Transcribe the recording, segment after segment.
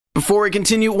Before we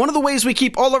continue, one of the ways we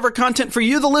keep all of our content for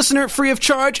you, the listener, free of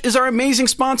charge is our amazing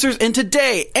sponsors, and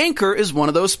today, Anchor is one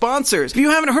of those sponsors. If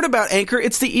you haven't heard about Anchor,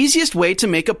 it's the easiest way to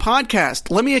make a podcast.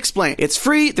 Let me explain. It's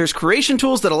free, there's creation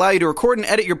tools that allow you to record and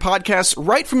edit your podcasts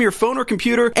right from your phone or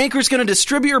computer. Anchor's going to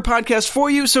distribute your podcast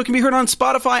for you so it can be heard on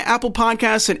Spotify, Apple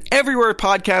Podcasts, and everywhere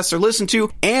podcasts are listened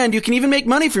to, and you can even make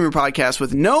money from your podcast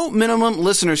with no minimum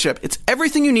listenership. It's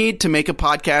everything you need to make a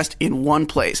podcast in one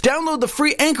place. Download the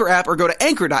free Anchor app or go to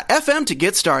anchor.fm to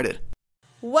get started.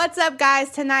 What's up, guys?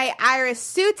 Tonight, Iris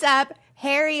suits up.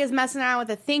 Harry is messing around with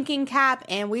a thinking cap,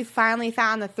 and we finally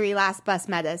found the 3 last bus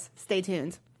metas. Stay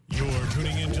tuned. You're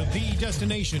tuning into the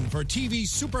destination for TV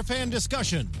superfan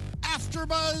discussion,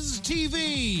 AfterBuzz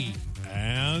TV.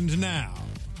 And now,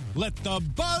 let the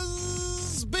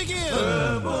buzz begin.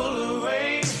 Purple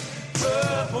rain,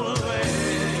 purple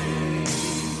rain.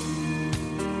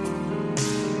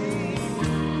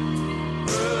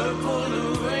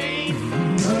 Purple rain,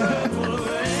 purple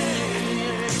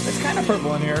rain. It's kind of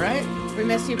purple in here, right? We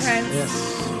missed you, Prince.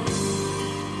 Yes.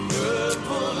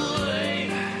 Purple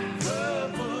rain,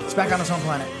 purple. It's back on its own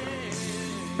planet.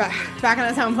 Back on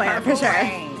its home planet, for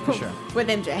sure. For sure. With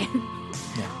MJ.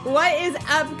 Yeah. What is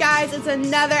up, guys? It's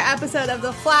another episode of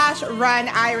The Flash Run,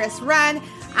 Iris Run.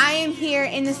 I am here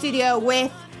in the studio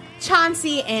with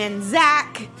Chauncey and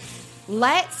Zach.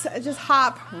 Let's just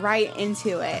hop right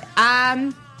into it.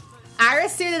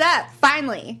 Iris suited up,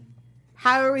 finally.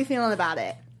 How are we feeling about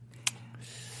it?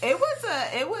 It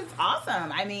was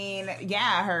awesome. I mean,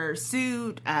 yeah, her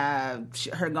suit,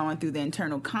 her going through the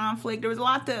internal conflict. There was a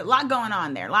lot going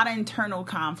on there. A lot of internal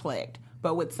conflict,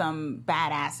 but with some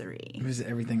badassery. It was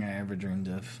everything I ever dreamed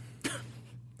of.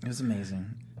 It was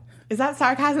amazing. Is that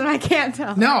sarcasm? I can't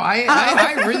tell. No,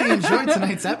 I really enjoyed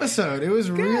tonight's episode. It was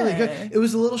really good. It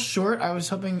was a little short. I was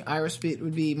hoping Iris Beat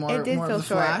would be more of the short.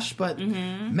 Flash, but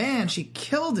man, she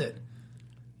killed it.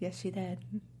 Yes, she did.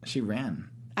 She ran.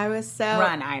 I was so...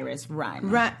 Run, Iris, run.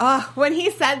 Run. Oh, when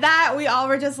he said that, we all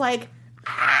were just like,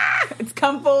 ah! It's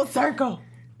come full circle.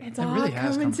 It's It all really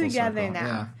has coming come full together circle.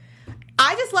 now. Yeah.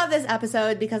 I just love this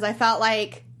episode because I felt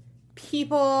like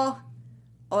people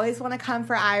always want to come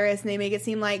for Iris and they make it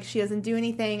seem like she doesn't do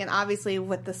anything. And obviously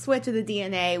with the switch of the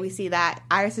DNA, we see that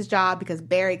Iris's job, because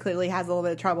Barry clearly has a little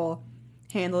bit of trouble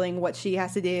handling what she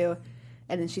has to do,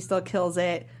 and then she still kills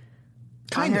it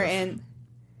Kind on her of. end.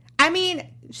 I mean,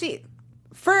 she,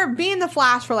 for being the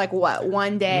Flash for like what,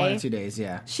 one day? 1 or 2 days,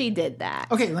 yeah. She did that.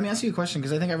 Okay, let me ask you a question,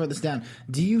 because I think I wrote this down.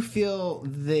 Do you feel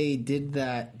they did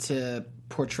that to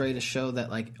portray to show that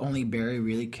like only Barry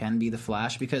really can be the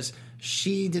Flash? Because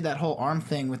she did that whole arm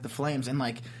thing with the flames, and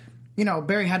like, you know,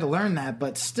 Barry had to learn that,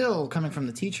 but still coming from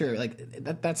the teacher, like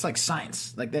that's like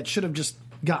science. Like that should have just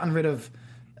gotten rid of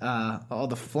all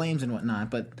the flames and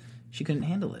whatnot, but she couldn't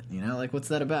handle it. You know, like what's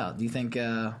that about? Do you think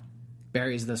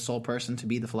Barry's the sole person to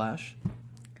be the Flash?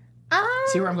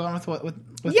 See where I'm going with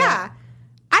Yeah, that?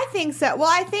 I think so. Well,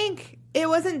 I think it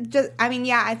wasn't just... I mean,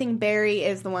 yeah, I think Barry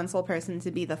is the one sole person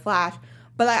to be the Flash,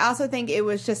 but I also think it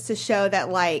was just to show that,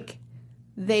 like,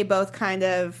 they both kind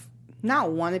of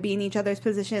not want to be in each other's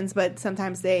positions, but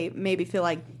sometimes they maybe feel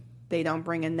like they don't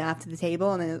bring enough to the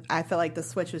table, and I feel like the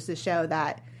switch was to show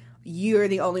that you're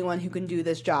the only one who can do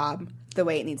this job the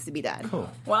way it needs to be done. Cool.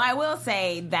 Well, I will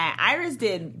say that Iris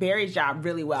did Barry's job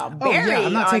really well. Oh, Barry, yeah,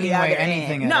 I'm not on taking the away other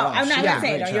anything end, at no, all. I'm not She going did to a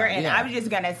say it great on your job, end. yeah. I was just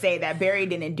going to say that Barry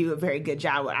didn't do a very good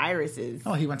job with Iris's.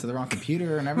 Oh, he went to the wrong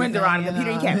computer and everything. Went to the wrong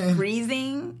computer, he know? kept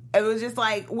freezing. It was just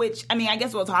like, which, I mean, I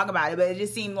guess we'll talk about it, but it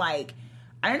just seemed like,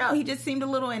 I don't know, he just seemed a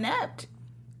little inept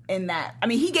in that. I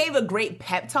mean, he gave a great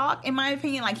pep talk, in my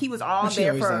opinion. Like, he was all Which he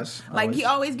there always for, does, like, always. he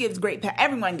always gives great pep.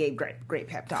 Everyone gave great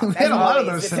pep talks. We had a lot of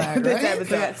Always. those tonight, This right?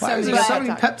 episode. Why was there so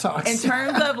many pep talks? In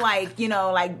terms of, like, you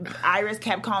know, like, Iris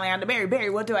kept calling out to Barry,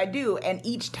 what do I do? And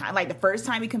each time, like, the first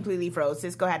time he completely froze,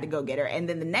 Cisco had to go get her. And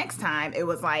then the next time, it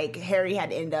was like Harry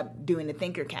had to end up doing the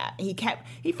thinker cap. He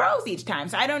froze each time.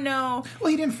 So I don't know.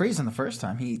 Well, he didn't freeze on the first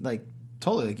time. He, like,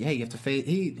 told her, like, hey, you have to phase.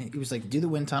 He was like, do the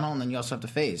wind tunnel, and then you also have to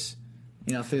phase,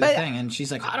 you know, through the thing. And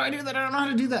she's like, how do I do that? I don't know how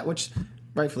to do that, which...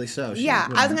 Rightfully so. Yeah,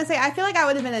 I was going to say, I feel like I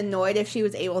would have been annoyed if she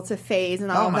was able to phase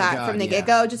and all of that from the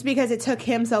get-go, just because it took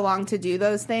him so long to do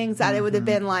those things that it would have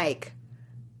been like,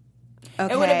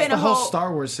 okay. It would have been the a whole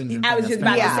Star Wars syndrome. I was thing just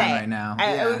that's about been to going say. on right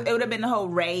now. It would have been the whole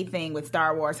Rey thing with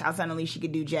Star Wars, how suddenly she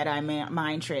could do Jedi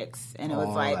mind tricks. And it was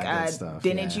All like, that good stuff,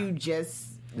 didn't yeah. you just...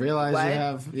 Realize what? you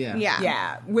have, Yeah.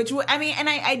 Yeah, which, I mean, and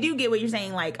I do get what you're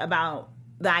saying, like, about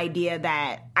the idea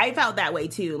that... I felt that way,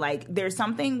 too. Like, there's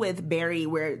something with Barry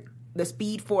where the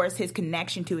Speed Force, his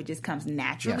connection to it just comes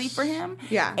naturally for him.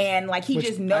 Yeah. And like he Which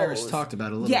just knows. Iris talked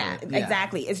about a little bit. Yeah,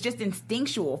 exactly. It's just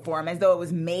instinctual for him, as though it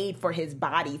was made for his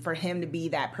body, for him to be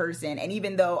that person. And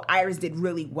even though Iris did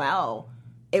really well,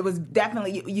 it was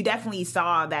definitely, you definitely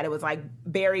saw that it was like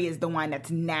Barry is the one that's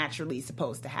naturally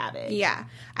supposed to have it. Yeah.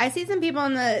 I see some people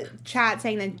in the chat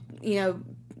saying that, you know,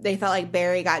 they felt like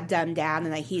Barry got dumbed down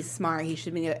and like he's smart. He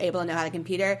should be able to know how to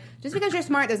computer. Just because you're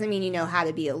smart doesn't mean you know how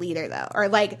to be a leader, though. Or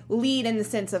like lead in the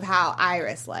sense of how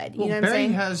Iris led. You know what I'm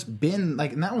saying? Barry has been,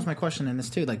 like, and that was my question in this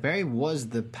too. Like, Barry was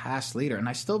the past leader, and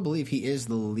I still believe he is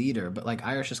the leader, but like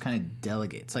Iris just kind of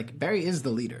delegates. Like, Barry is the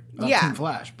leader of Team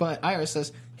Flash, but Iris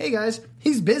says, hey guys,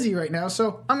 he's busy right now,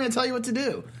 so I'm going to tell you what to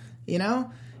do. You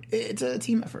know? It's a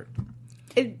team effort.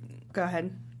 Go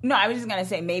ahead. No, I was just gonna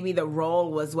say maybe the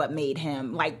role was what made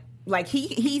him like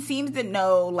he seems to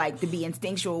know, like, to be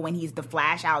instinctual when he's the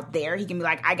Flash out there. He can be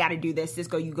like, I gotta do this,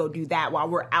 Cisco, you go do that, while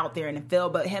we're out there in the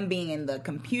field. But him being in the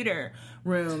computer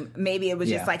room, maybe it was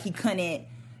just like he couldn't,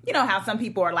 you know how some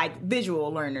people are like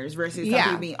visual learners versus some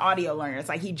people being audio learners.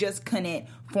 Like he just couldn't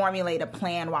formulate a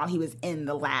plan while he was in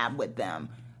the lab with them.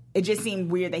 It just seemed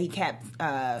weird that he kept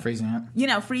freezing up. You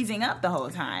know, freezing up the whole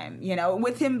time, you know,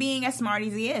 with him being as smart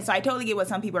as he is. So I totally get what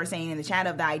some people are saying in the chat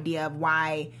of the idea of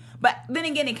why. But then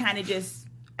again, it kind of just,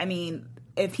 I mean,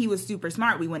 if he was super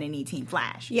smart, we wouldn't need Team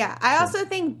Flash. Yeah, I also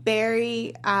think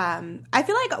Barry, I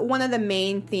feel like one of the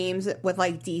main themes with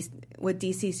like DC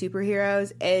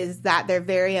superheroes is that they're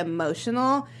very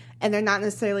emotional and they're not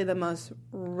necessarily the most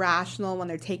rational when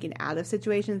they're taken out of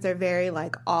situations. They're very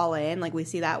like all in. Like we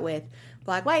see that with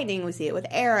Black Lightning, we see it with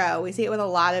Arrow, we see it with a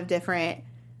lot of different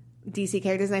DC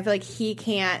characters, and I feel like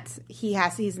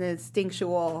he's an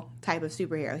instinctual type of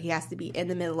superhero. He has to be in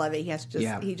the middle of it.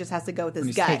 He just has to go with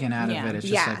his gut. When he's taken out of it, it's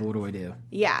just like, what do I do?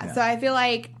 Yeah, so I feel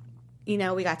like, you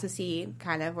know, we got to see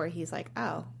kind of where he's like,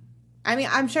 oh. I mean,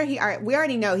 I'm sure we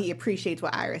already know he appreciates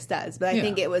what Iris does, but I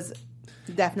think it was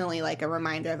definitely like a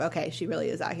reminder of, okay, she really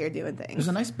is out here doing things. There's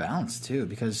a nice balance too,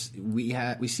 because we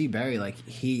see Barry, like,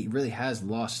 he really has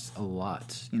lost a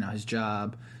lot, you know, his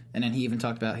job, and then he even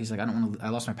talked about, he's like, I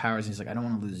lost my powers, and he's like, I don't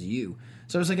want to lose you.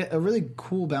 So it was like a really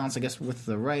cool balance, I guess, with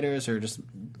the writers, or just,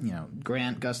 you know,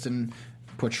 Grant Gustin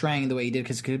portraying the way he did,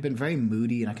 because it could have been very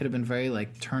moody, and I could have been very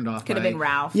like turned off. Could have been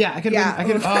Ralph. Yeah, I could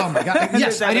have. Oh my god!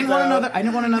 Yes, I didn't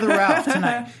want another Ralph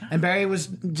tonight. And Barry was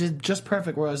just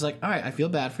perfect. Where I was like, all right, I feel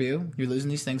bad for you. You're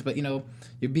losing these things, but you know,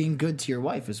 you're being good to your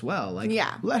wife as well. Like,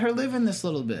 let her live in this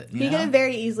little bit. He could have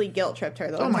very easily guilt tripped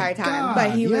her the entire time,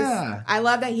 but he was. I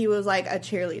love that he was like a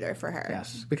cheerleader for her.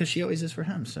 Yes, because she always is for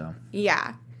him. So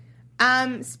yeah.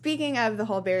 Speaking of the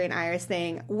whole Barry and Iris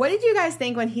thing, what did you guys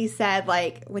think when he said,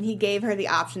 like, when he gave her the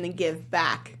option to give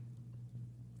back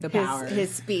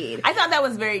his speed? I thought that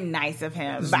was very nice of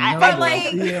him. But I felt like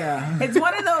it's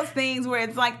one of those things where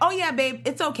it's like, oh yeah, babe,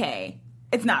 it's okay.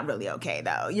 It's not really okay,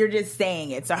 though. You're just saying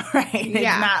it's all right. It's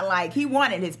not like he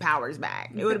wanted his powers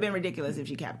back. It would have been ridiculous if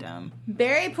she kept him.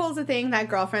 Barry pulls the thing that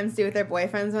girlfriends do with their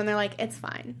boyfriends when they're like, it's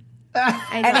fine.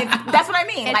 And that's what I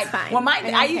mean. It's like, fine. Well,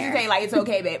 I used to say, like, it's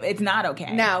okay, babe. It's not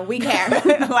okay. No, we care. Like,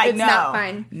 it's no, not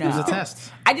fine. No. It was a test.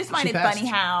 I just find it funny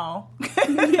how.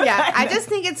 I just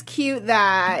think it's cute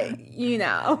that, you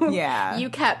know, you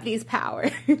kept these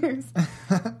powers.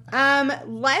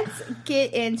 Let's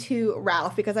get into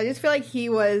Ralph, because I just feel like he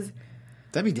was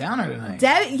Debbie Downer tonight.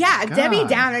 Debbie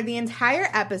Downer the entire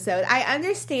episode. I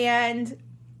understand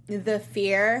the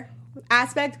fear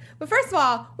aspect, but first of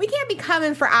all, we can't be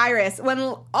coming for Iris when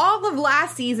all of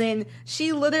last season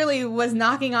she literally was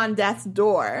knocking on death's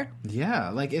door. Yeah,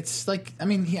 like, it's like, I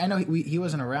mean, I know he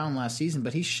wasn't around last season,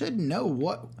 but he should know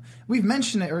what we've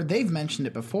mentioned it, or they've mentioned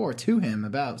it before to him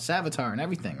about Savitar and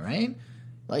everything, right?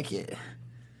 Like,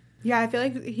 yeah, I feel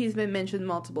like he's been mentioned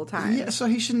multiple times. Yeah, so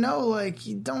he should know, like,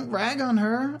 don't rag on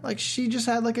her. Like, she just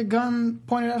had like a gun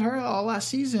pointed at her all last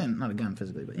season. Not a gun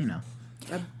physically, but you know.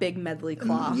 A big medley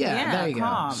claw. Yeah, there you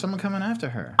claw. go. Someone coming after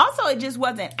her. Also, it just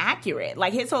wasn't accurate.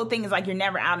 Like, his whole thing is like, you're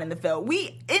never out in the field.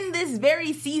 In this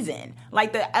very season,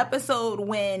 like the episode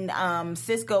when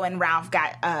Cisco and Ralph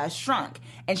got shrunk,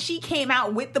 and she came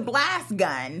out with the blast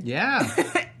gun. Yeah.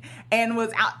 And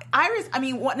was out. Iris, I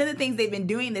mean, one of the things they've been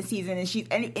doing this season is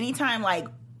anytime like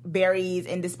Barry's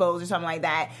indisposed or something like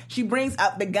that, she brings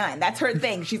up the gun. That's her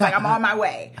thing. She's like, I'm on my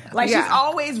way. Like, she's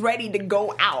always ready to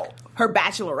go out. Her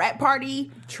bachelorette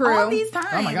party. True. All these times.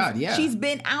 Oh my God, yeah. She's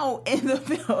been out in the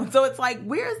field. So it's like,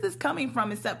 where is this coming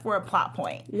from except for a plot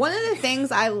point? One of the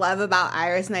things I love about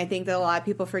Iris, and I think that a lot of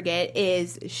people forget,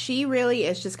 is she really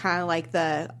is just kind of like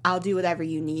the I'll do whatever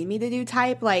you need me to do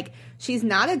type. Like, she's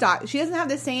not a doc. She doesn't have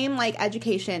the same like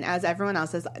education as everyone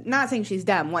else is. Not saying she's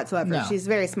dumb whatsoever. No. She's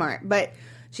very smart. But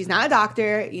she's not a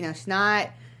doctor, you know, she's not,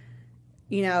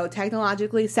 you know,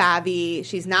 technologically savvy.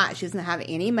 She doesn't have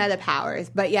any meta powers,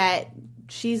 but yet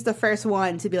she's the first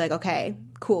one to be like, okay,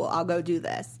 cool, I'll go do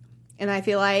this. And I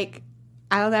feel like,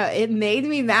 I don't know, it made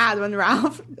me mad when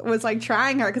Ralph was like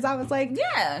trying her, because I was like,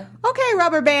 Yeah. okay,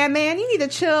 Rubber Band Man, you need to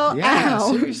chill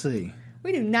out. Seriously.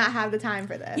 We do not have the time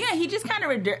for this. Yeah, he just kind of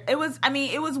it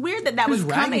was weird that He was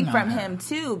was coming ragging on from her. him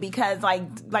too, because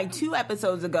like 2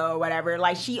 episodes ago or whatever,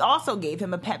 like she also gave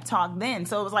him a pep talk then.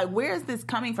 So it was like, where is this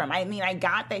coming from? I mean, I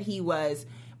got that he was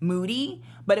moody,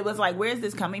 but it was like, where is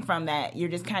this coming from that you're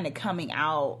just kind of coming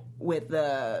out with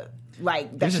the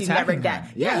like that He's she's never attacking done.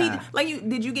 her. Yeah, Yeah.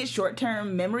 did you get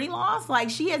short-term memory loss?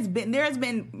 Like there has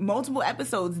been multiple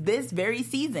episodes this very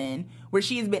season where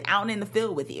she has been out in the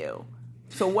field with you.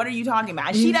 So what are you talking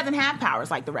about? She doesn't have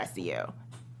powers like the rest of you.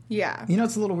 Yeah. You know,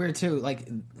 it's a little weird too. Like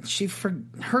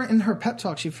in her pep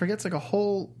talk, she forgets like a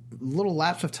whole little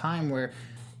lapse of time where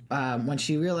when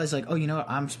she realized, like, oh, you know what,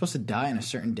 I'm supposed to die in a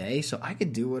certain day, so I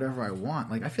could do whatever I want.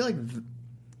 Like, I feel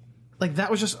like that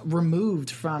was just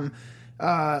removed from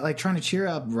like trying to cheer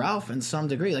up Ralph in some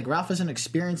degree. Like, Ralph isn't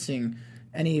experiencing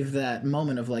any of that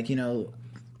moment of, like, you know.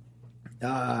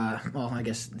 Well, I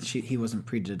guess he wasn't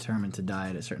predetermined to die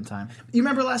at a certain time. You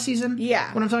remember last season?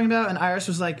 Yeah. What I'm talking about? And Iris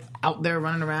was, like, out there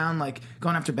running around, like,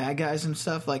 going after bad guys and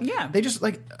stuff. Like, Yeah. they just,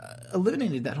 like,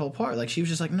 eliminated that whole part. Like, she was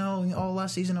just like, no, all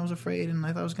last season I was afraid and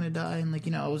I thought I was going to die. And, like,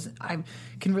 you know, I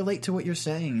can relate to what you're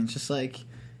saying. It's just, like,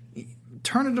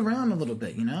 turn it around a little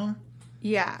bit, you know?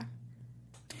 Yeah.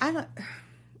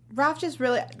 Ralph just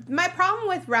really... My problem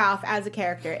with Ralph as a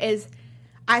character is...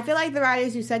 I feel like the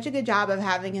writers do such a good job of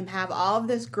having him have all of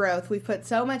this growth. We've put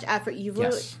so much effort. You've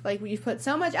put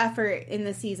so much effort in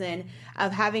the season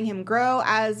of having him grow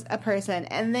as a person,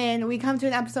 and then we come to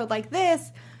an episode like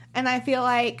this, and I feel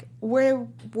like where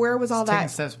was all Taking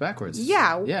that? steps backwards.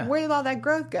 Yeah, Yeah. where did all that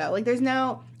growth go? Like, there's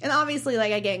no, and obviously,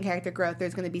 like, I get in character growth,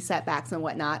 there's going to be setbacks and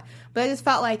whatnot, but I just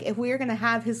felt like if we were going to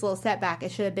have his little setback,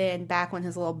 it should have been back when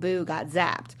his little boo got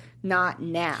zapped, not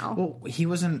now. Well, he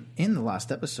wasn't in the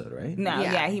last episode, right? No,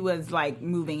 Yeah. yeah, he was like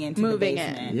moving into the Moving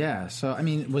basement. in. Yeah, so I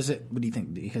mean, what do you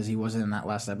think? Because he wasn't in that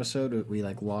last episode, we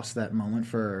like lost that moment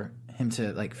for him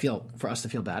to like for us to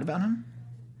feel bad about him?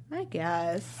 I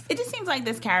guess. It just seems like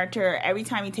this character, every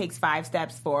time he takes 5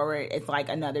 steps forward, it's like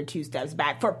another 2 steps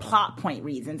back for plot point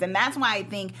reasons. And that's why I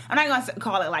think, I'm not going to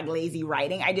call it like lazy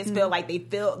writing. I just feel like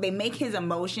they make his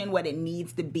emotion what it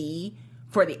needs to be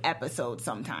for the episode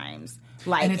sometimes.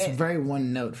 Like, And it's very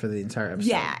one note for the entire episode.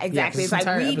 Yeah, exactly. This It's like,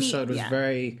 entire we episode was need- yeah.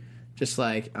 very just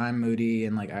like, I'm moody,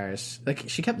 and like Iris, like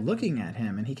she kept looking at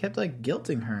him and he kept like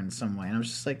guilting her in some way. And I was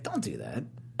just like, don't do that.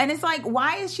 And it's like,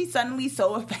 why is she suddenly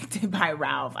so affected by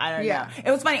Ralph? I don't Yeah. know.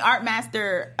 It was funny. Art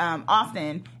Master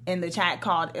Austin in the chat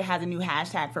it has a new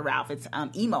hashtag for Ralph. It's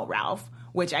emo Ralph,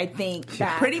 which I think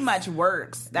pretty much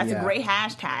works. That's Yeah. a great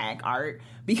hashtag, Art,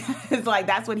 because like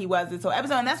that's what he was this whole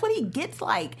episode, and that's what he gets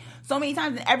like so many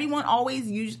times. And everyone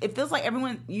it feels like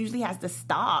everyone usually has to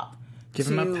stop. Give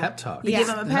him a pep talk. Give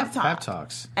him a Enough pep talk. pep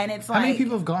talks. And it's how many like,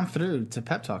 people have gone through to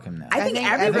pep talk him now? I think think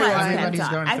everyone's everybody's pep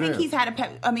talk. going I think through. he's had a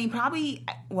pep. I mean, probably.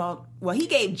 Well, he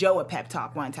gave Joe a pep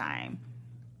talk one time.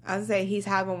 I would say he's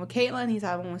had one with Caitlyn, he's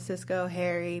had one with Cisco,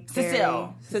 Harry, Cecile.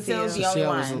 Barry, Cecile's the Cecile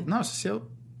only one. No, Cecile.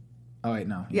 Oh wait,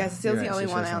 no. Yeah, Cecile's You're the right, only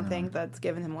one Cecile's I the don't only think that's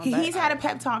given him one. He's had a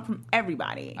pep talk from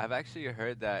everybody. I've actually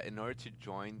heard that in order to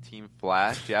join Team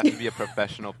Flash, you have to be a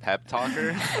professional pep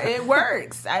talker. It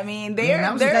works. I mean, that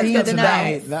they're was the good theme to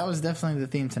tonight. know. That was definitely the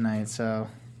theme tonight. So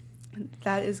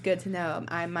That is good to know.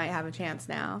 I might have a chance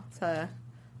now to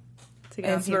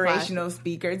get on Team Flash. Inspirational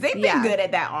speakers. They've been Yeah. good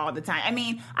at that all the time. I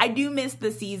mean, I do miss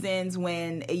the seasons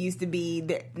when it used to be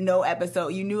no episode.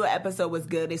 You knew an episode was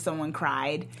good if someone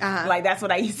cried. Uh-huh. Like, that's what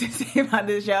I used to say about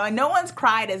this show. And no one's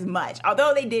cried as much.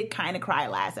 Although they did kind of cry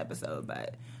last episode,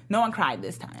 but no one cried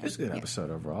this time. it was a good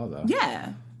episode overall, though.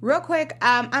 Yeah. Real quick,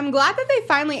 I'm glad that they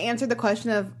finally answered the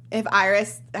question of if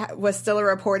Iris was still a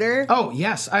reporter. Oh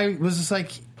yes, I was just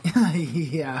like,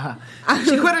 yeah,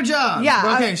 she quit her job.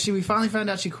 Yeah, okay. We finally found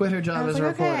out she quit her job was as a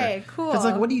like, reporter. okay, cool. It's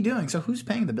like, what are you doing? So who's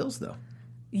paying the bills though?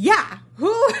 Yeah,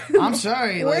 who? I'm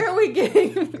sorry. Where like, are we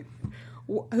getting?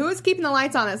 Who's keeping the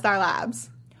lights on at Star Labs?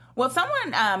 Well, someone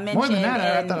mentioned more than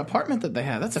that, in- that apartment that they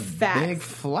have, that's a Facts. big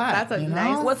flat. That's a you know?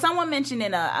 nice- Well, someone mentioned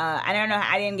in I don't know,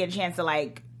 I didn't get a chance to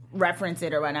like reference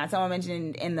it or whatnot. Someone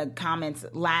mentioned in the comments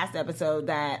last episode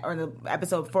or the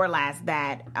episode before last,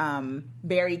 that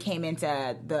Barry came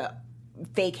into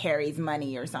fake Harry's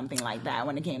money or something like that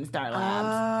when it came to Star Labs.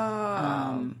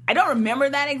 Oh. I don't remember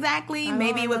that exactly.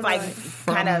 Maybe it was like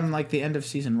kind of From like the end of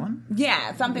season 1.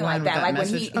 yeah, something like that. Like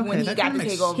message? when he that got kinda to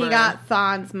makes- take over. He got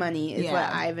Thawne's money, is Yeah.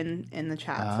 what Ivan in the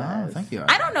chat Oh, says. thank you.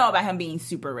 I don't know about him being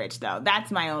super rich though.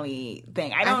 That's my only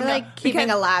thing. I I don't feel know like keeping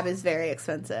because- a lab is very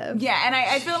expensive. Yeah, and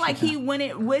I feel like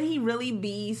would he really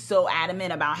be so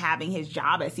adamant about having his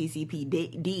job at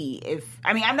CCPD?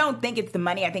 I don't think it's the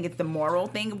money. I think it's the moral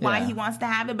thing of why Yeah. he wants to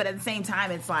have it. But at the same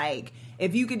time, it's like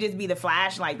if you could just be the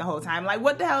Flash like the whole time, like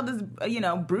what the hell does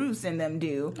Bruce and them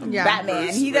do? Yeah. Batman,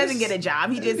 he doesn't get a job.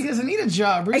 He He just doesn't need a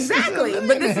job. Bruce is a exactly. But this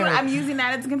is what millionaire. I'm using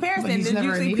that as a comparison. But he's That never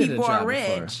usually needed a people are job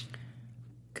rich.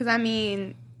 before.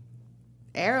 Because,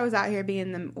 Arrow's out here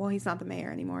being he's not the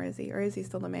mayor anymore, is he? Or is he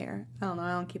still the mayor? I don't know.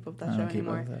 I don't keep up with that I show don't keep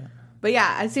anymore. up with that. But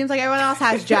yeah, it seems like everyone else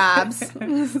has jobs.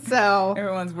 So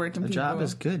Everyone's working. The people. job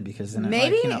is good because then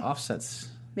Maybe- it offsets.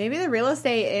 maybe the real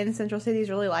estate in Central City is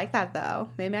really like that, though.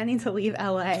 Maybe I need to leave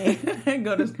LA.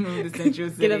 Go to move to Central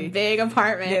City. Get a big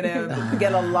apartment.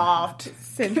 Get a loft.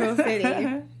 Central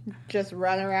City. Just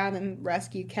run around and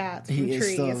rescue cats from He trees.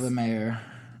 is still the mayor,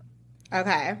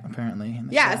 Okay. apparently. in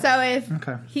the Yeah, chat. so if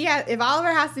Okay. if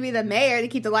Oliver has to be the mayor to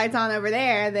keep the lights on over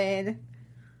there, then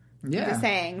Yeah. I'm just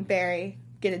saying, Barry,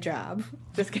 get a job.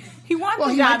 Just kidding. He wants Well,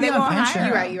 a he job. might be They on won't pension.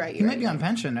 hire him. You're right. He might be on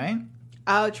pension, right?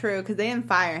 Oh, true, because they didn't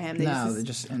fire him. They No, just they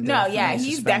just No, yeah,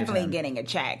 he's suspended definitely him. getting a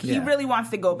check. He Yeah. really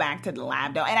wants to go back to the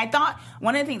lab, though. And I thought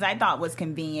one of the things I thought was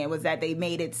convenient was that they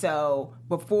made it so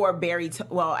before Barry,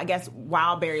 I guess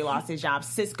while Barry lost his job,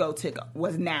 Cisco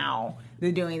was now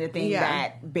doing the thing Yeah.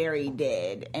 that Barry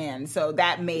did, and so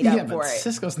that made Yeah, up but for it.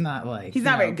 Cisco's not like He's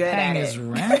not very good paying at his it.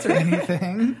 rent or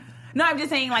anything. No, I'm just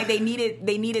saying like they needed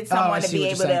I someone to see be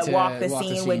what able you're to saying, walk to the walk the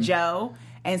scene with scene. Joe,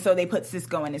 and so they put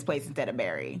Cisco in his place instead of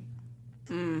Barry.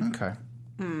 Okay.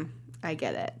 I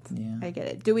get it. Yeah. I get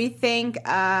it. Do we think?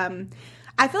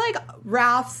 I feel like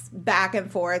Ralph's back and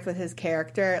forth with his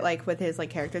character, like with his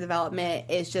character development,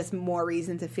 is just more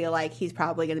reason to feel like he's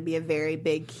probably going to be a very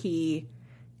big key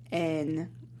in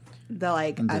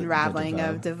the In the unraveling DeVoe.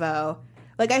 of DeVoe.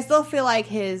 Like I still feel like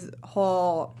his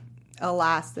whole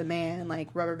Elastaman,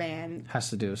 rubber band, Has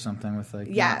to do with something with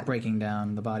Yeah. not breaking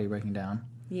down, the body breaking down.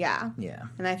 yeah. Yeah.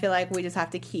 And I feel like we just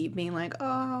have to keep being like,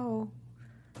 oh,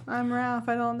 I'm Ralph.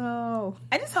 I don't know.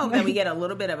 I just hope that we get a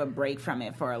little bit of a break from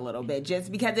it for a little bit,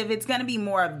 just because if it's going to be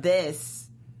more of this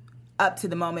up to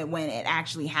the moment when it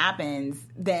actually happens,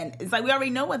 then it's like we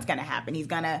already know what's going to happen. He's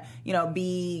going to,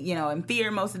 be, in fear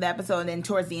most of the episode, and then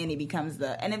towards the end he becomes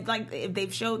and if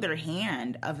they've showed their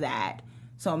hand of that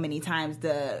so many times,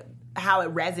 how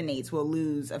it resonates will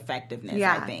lose effectiveness,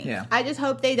 Yeah. I think. Yeah. I just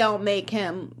hope they don't make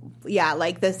him,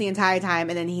 like this the entire time,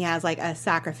 and then he has a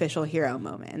sacrificial hero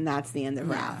moment, and that's the end of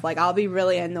Ralph. I'll be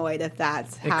really annoyed if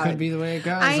that's It how could be the way it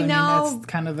goes. I mean, know. that's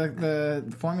kind of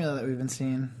the formula that we've been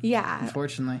seeing. Yeah.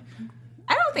 Unfortunately.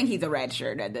 I don't think he's a red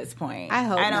shirt at this point. I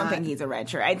hope I don't not. think he's a red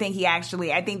shirt. I think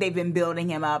they've been building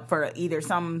him up for either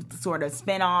some sort of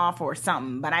spinoff or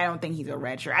something, but I don't think he's a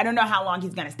red shirt. I don't know how long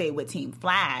he's going to stay with Team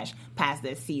Flash past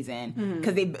this season,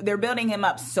 because they're building him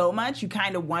up so much, you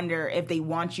kind of wonder if they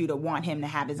want you to want him to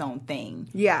have his own thing.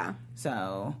 Yeah,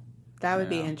 So, that would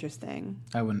be interesting.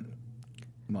 I wouldn't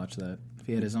watch that. If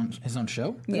he had his own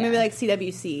show? yeah. Maybe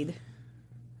CW Seed.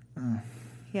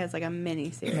 He has a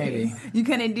mini series. Maybe.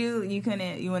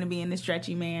 you want to be in the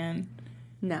Stretchy Man?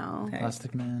 No.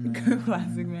 Plastic Man.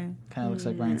 Plastic Man. Kind of looks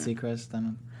like Ryan Seacrest. I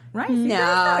don't Right?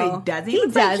 No. He doesn't. He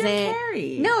looks like doesn't. Jim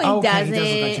Carrey. No, he okay, doesn't. he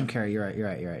does look like Jim Carrey.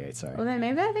 You're right. Sorry. Well, then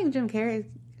maybe I think Jim Carrey's.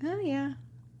 Oh yeah.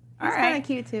 All He's kind right. of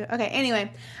cute too. Okay,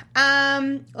 anyway,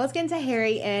 let's get into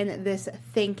Harry and this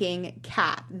thinking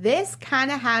cap. This kind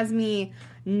of has me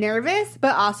nervous,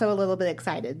 but also a little bit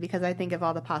excited because I think of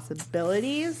all the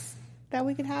possibilities that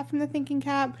we could have from the thinking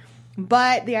cap.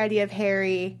 But the idea of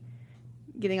Harry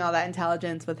getting all that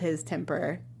intelligence with his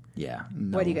temper. Yeah.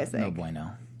 What do you guys think? No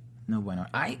bueno.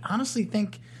 I honestly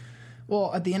think,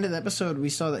 well, at the end of the episode, we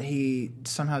saw that he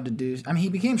somehow deduced. I mean, he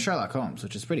became Sherlock Holmes,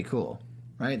 which is pretty cool,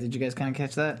 right? Did you guys kind of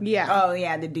catch that? Yeah. Oh,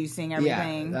 yeah, deducing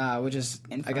everything. Yeah, which is,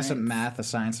 I guess, a Inference. a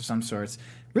science of some sorts.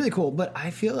 Really cool, but I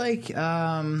feel like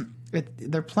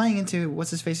they're playing into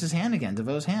what's-his-face's hand again,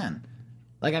 DeVoe's hand.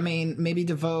 Maybe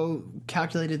DeVoe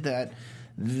calculated that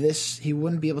he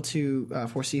wouldn't be able to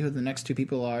foresee who the next two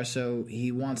people are, so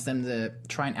he wants them to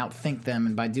try and outthink them,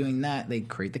 and by doing that, they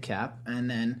create the cap, and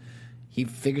then he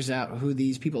figures out who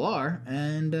these people are,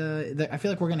 and I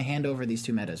feel like we're going to hand over these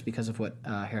two metas because of what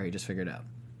Harry just figured out.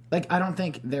 I don't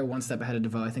think they're one step ahead of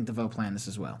DeVoe. I think DeVoe planned this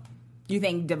as well. You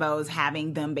think DeVoe's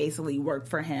having them basically work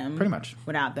for him? Pretty much.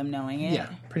 Without them knowing it? Yeah,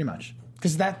 pretty much.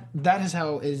 Because that is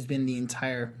how it has been the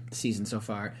entire season so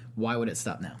far. Why would it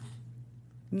stop now?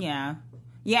 Yeah.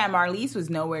 Yeah, Marliese was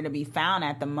nowhere to be found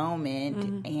at the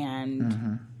moment.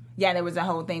 And, yeah, there was a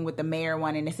whole thing with the mayor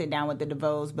wanting to sit down with the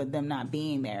DeVoes, but them not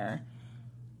being there.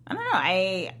 I don't know.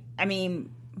 I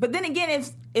mean, but then again,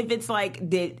 if it's like,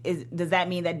 does that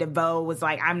mean that DeVoe was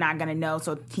like, I'm not going to know,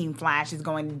 so Team Flash is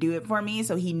going to do it for me,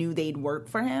 so he knew they'd work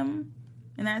for him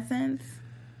in that sense?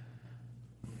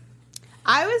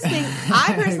 I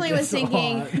personally was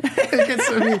thinking,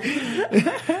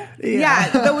 yeah,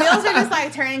 the wheels are just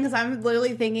like turning because I'm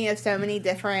literally thinking of so many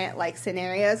different like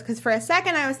scenarios. Because for a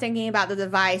second I was thinking about the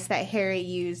device that Harry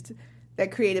used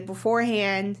that created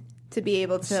beforehand to be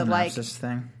able to synopsis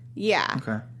thing. Yeah.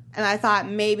 Okay. And I thought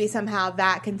maybe somehow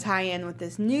that can tie in with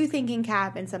this new thinking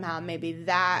cap, and somehow maybe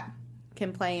that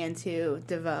can play into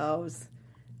DeVoe's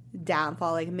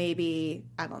downfall. Like maybe,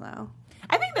 I don't know.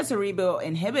 I think the cerebral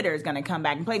inhibitor is going to come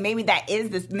back and play. Maybe that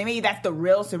is this. Maybe that's the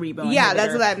real cerebral inhibitor. Yeah,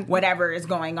 that's what whatever is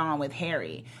going on with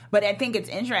Harry. But I think it's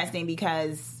interesting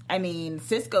because I mean,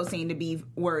 Cisco seemed to be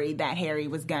worried that Harry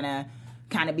was going to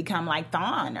kind of become like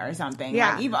Thawne or something.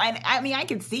 Yeah, like evil. I mean, I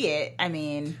could see it. I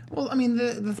mean, well, I mean,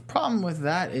 the problem with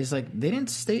that is like they didn't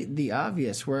state the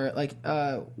obvious. Where like,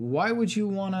 why would you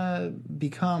want to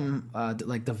become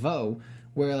like DeVoe?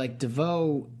 Where like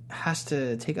DeVoe has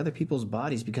to take other people's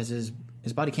bodies because his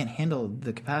body can't handle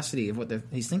the capacity of what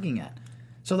he's thinking at.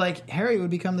 So, like, Harry would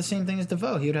become the same thing as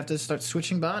DeVoe. He would have to start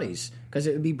switching bodies because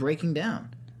it would be breaking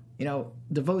down. You know,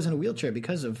 DeVoe's in a wheelchair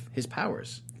because of his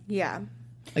powers. Yeah.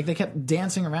 Like, they kept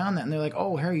dancing around that, and they're like,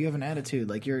 oh, Harry, you have an attitude.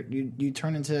 Like, you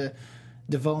turn into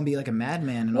DeVoe and be like a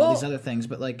madman and all these other things.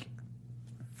 But, like...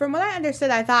 From what I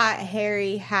understood, I thought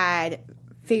Harry had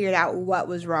figured out what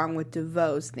was wrong with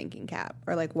DeVoe's thinking cap,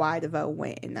 or like why DeVoe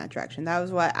went in that direction. That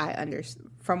was what I understood.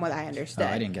 From what I understood. Oh,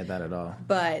 I didn't get that at all.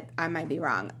 But I might be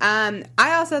wrong. I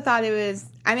also thought it was...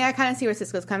 I mean, I kind of see where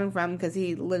Cisco's coming from because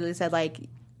he literally said, like,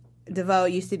 DeVoe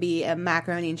used to be a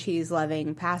macaroni and cheese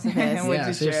loving pacifist. Which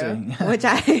is true. Which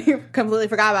I completely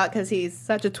forgot about because he's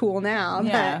such a tool now.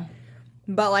 Yeah.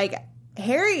 But, like,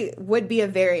 Harry would be a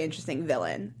very interesting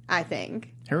villain, I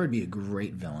think. Harry would be a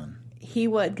great villain. He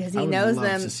would, because he knows them. I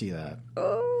would love to see that.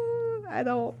 Oh, I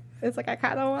don't... It's like, I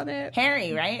kind of want it.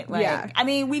 Harry, right? Like, yeah. I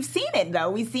mean, we've seen it,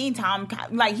 though. We've seen Tom,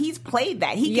 like, he's played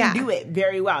that. He can do it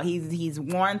very well. He's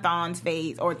worn Thawne's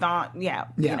face, or Thawne,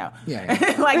 you know. Yeah.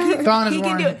 Like, Thawne he is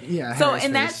can do it. Yeah, so, Harry's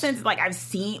in that face. sense, like,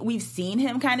 we've seen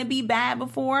him kind of be bad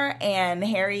before, and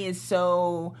Harry is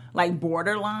so, like,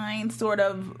 borderline sort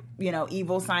of, you know,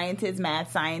 evil scientist,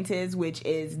 mad scientist, which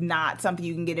is not something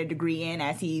you can get a degree in,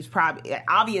 as he's probably,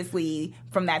 obviously,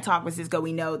 from that talk with Cisco,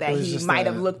 we know that he might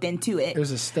have looked into it. It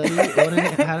was a study.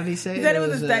 How did he say it? He said it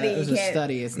was a study. It was a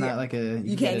study. It's not like a...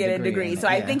 You can't get a degree. So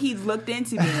I think he's looked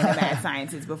into being a mad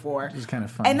scientist before. Which is kind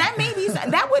of fun. And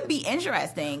that would be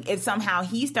interesting if somehow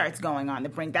he starts going on the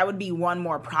brink. That would be one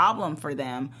more problem for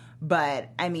them. But,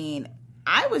 I mean,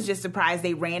 I was just surprised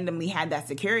they randomly had that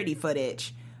security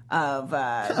footage of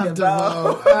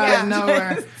DeVoe. Out of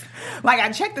nowhere. Like,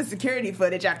 I checked the security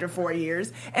footage after 4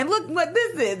 years, and look what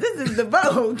this is. This is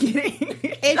DeVoe getting...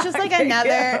 It's just like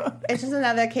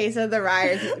another case of the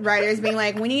writers being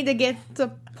like, we need to get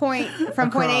from point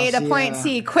A to point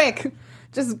C quick.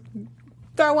 Just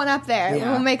throw one up there.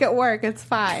 Yeah. We'll make it work. It's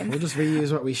fine. We'll just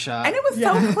reuse what we shot. And it was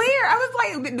so clear. I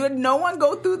was like, did no one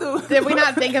go through the... Did we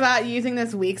not think about using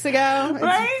this weeks ago?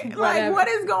 Right? Like, what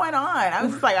is going on? I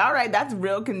was just like, all right, that's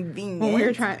real convenient. When we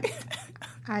were trying...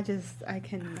 I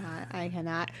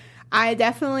cannot. I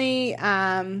definitely...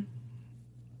 I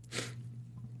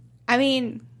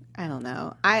mean, I don't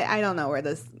know. I don't know where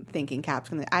this thinking cap's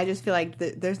going to... I just feel like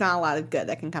there's not a lot of good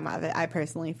that can come out of it, I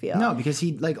personally feel. No, because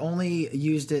he like only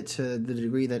used it to the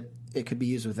degree that it could be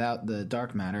used without the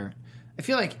dark matter. I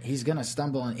feel like he's going to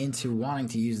stumble into wanting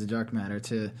to use the dark matter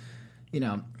to... You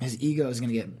know, his ego is going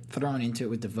to get thrown into it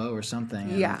with DeVoe or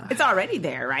something. Yeah. It's already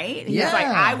there, right? He's Yeah. like,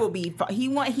 I will be... He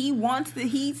wants to...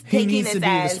 He's taking needs this to be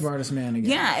as... the smartest man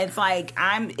again. Yeah,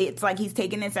 it's like he's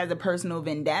taking this as a personal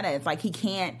vendetta. It's like he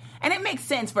can't... And it makes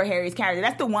sense for Harry's character.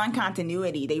 That's the one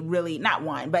continuity they really... Not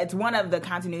one, but it's one of the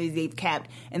continuities they've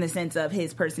kept in the sense of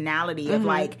his personality of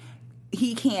like,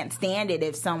 he can't stand it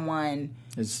if someone...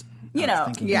 You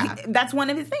know, that's one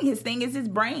of his things. His thing is his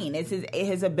brain. It's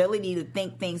his ability to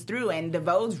think things through, and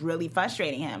DeVoe's really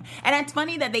frustrating him. And it's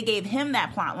funny that they gave him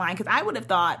that plot line, because I would have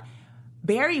thought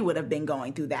Barry would have been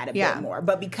going through that a Yeah. bit more.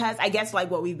 But because, I guess,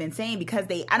 like what we've been saying, because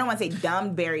I don't want to say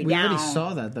dumbed Barry We down. already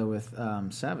saw that though with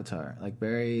Savitar, like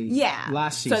Barry. Yeah.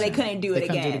 last So season they couldn't do it They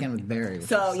couldn't do again. it again with Barry. which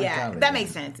So is yeah, like, that makes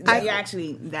sense.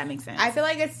 That makes sense. I feel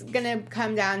like it's gonna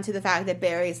come down to the fact that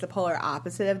Barry's the polar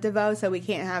opposite of DeVoe, so we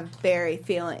can't have Barry's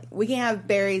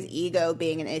ego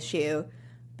being an issue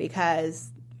because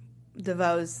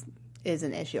DeVoe's is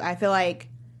an issue. I feel like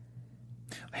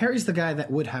Harry's the guy that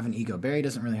would have an ego. Barry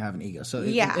doesn't really have an ego, so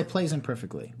it plays in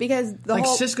perfectly. because the Like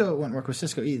whole Cisco wouldn't work with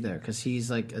Cisco either because he's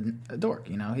like a dork.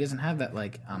 You know, he doesn't have that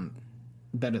like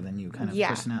better than you kind of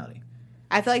personality.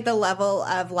 I feel like the level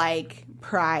of like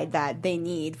pride that they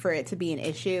need for it to be an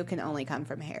issue can only come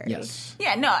from Harry. Yes.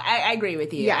 Yeah, no, I agree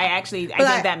with you. Yeah. I think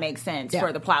that makes sense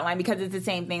for the plot line because it's the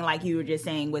same thing like you were just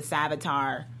saying with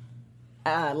Savitar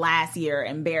last year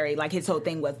and Barry, like his whole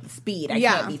thing was the speed. I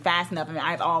can't be fast enough. I mean,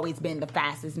 I've always been the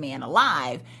fastest man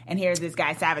alive, and here's this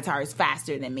guy Savitar is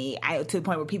faster than me to the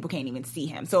point where people can't even see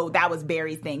him. So that was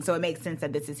Barry's thing. So it makes sense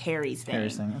that this is Harry's thing.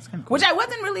 That's kind of cool. Which I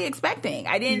wasn't really expecting.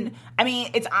 I didn't. I mean,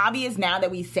 it's obvious now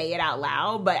that we say it out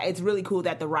loud, but it's really cool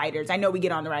that the writers. I know we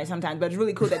get on the writers sometimes, but it's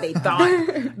really cool that they thought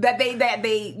that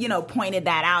they pointed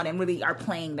that out and really are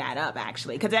playing that up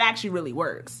actually because it actually really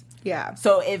works. Yeah.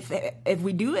 So if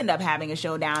we do end up having a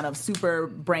showdown of super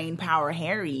brain power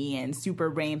Harry and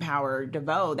super brain power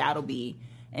DeVoe, that'll be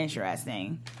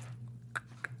interesting.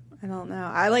 I don't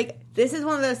know. This is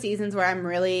one of those seasons where I'm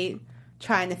really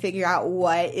trying to figure out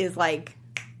what is like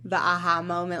the aha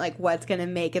moment, like what's going to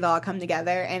make it all come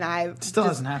together, and I Still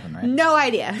hasn't happened, right? No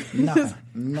idea. No idea.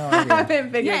 I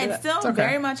haven't figured Yeah, it it's out. still okay.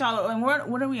 very much all. And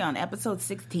what are we on? Episode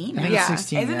 16? I think Yeah. it's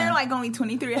 16. Isn't there like only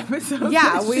 23 episodes?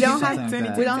 Yeah, we don't have Something like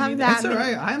that. we don't have that. That's all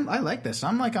many- right. I like this.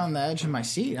 I'm like on the edge of my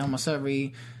seat almost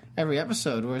every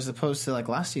episode, whereas opposed to like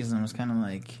last season, I was kind of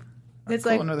like, It's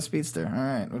cool, like another speedster. All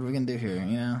right, what are we gonna do here?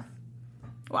 You know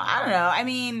Well, I don't know. I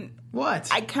mean, what?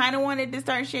 I kind of wanted to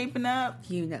start shaping up.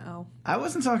 I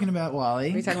wasn't talking about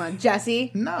Wally. Are you talking about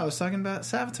Jesse? No, I was talking about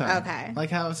Savitar. Okay. Like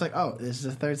how it's like, oh, this is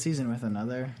the third season with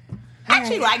another. I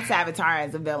actually like Savitar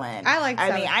as a villain. I like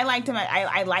I mean, Savitar. I liked him.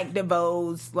 I like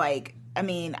DeVoe's, like, I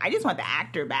mean, I just want the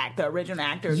actor back, the original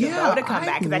actor of DeVoe to come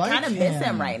back because I like kind of miss him.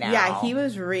 him right now. Yeah, he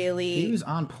was really He was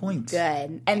on point.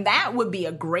 good. And that would be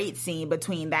a great scene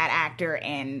between that actor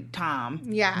and Tom.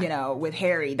 Yeah. You know, with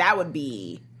Harry. That would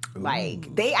be, like,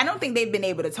 I don't think they've been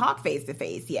able to talk face to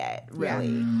face yet, really.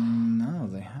 No,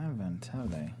 they haven't,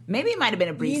 have they? Maybe it might have been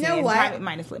a brief You scene. know what? It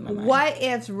might have slipped my mind. What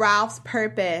if Ralph's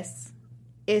purpose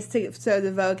is so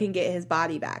DeVoe can get his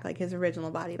body back, like his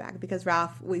original body back? Because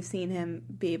Ralph, we've seen him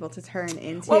be able to turn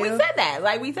into. Well, we said that.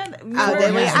 Like, we said that. Oh,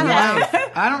 did we? I don't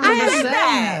know. I don't remember saying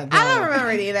that. that. I don't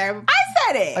remember it either. I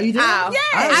said it. Oh, you did? Oh, Yes.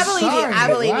 I believe you. I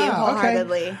believe you Wow,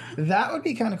 wholeheartedly. okay. That would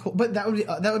be kind of cool, but that would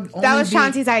only That was be-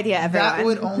 Chauncey's idea, everyone. That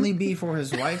would only be for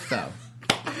his wife, though.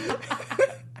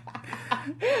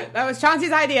 That was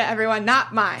Chauncey's idea, everyone,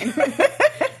 not mine. It's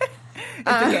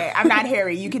okay. I'm not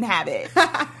Harry. You can have it.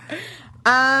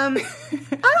 I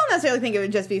don't necessarily think it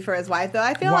would just be for his wife, though.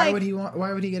 I feel Why like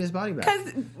would he get his body back?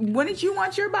 Because wouldn't you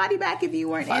want your body back if you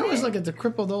weren't If I in was it? like a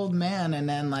decrepit old man, and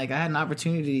then like I had an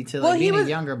opportunity to Well, like he be in was- a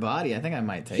younger body, I think I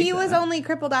might take. he that. was only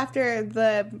crippled after his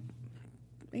body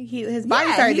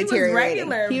started he was deteriorating.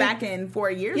 regular He- back in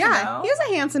 4 years yeah, ago. he was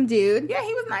a handsome dude, Yeah,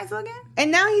 he was nice looking. and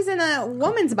now he's in a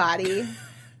woman's body.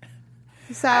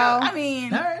 So I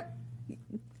mean, All right.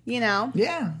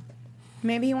 Yeah.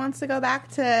 maybe he wants to go back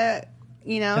to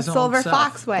His old Silver self.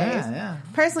 Fox ways. Yeah.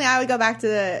 Personally, I would go back to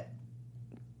the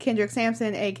Kendrick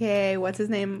Sampson, aka what's his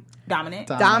name, Dominic.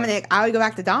 Dominic. I would go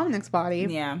back to Dominic's body.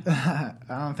 Yeah. I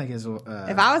don't think his. If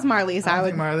I was Marlise, I I don't would.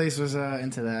 think Marlise was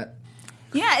into that.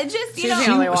 Yeah, it just, you She's know.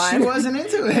 the only one. She wasn't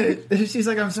into it. She's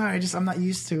like, I'm sorry, I'm not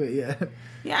used to it yet.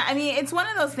 Yeah, I mean, it's one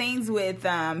of those things with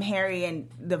Harry and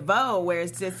DeVoe where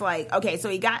it's just like, okay, so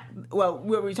he got, well,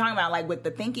 what were we talking about, like with the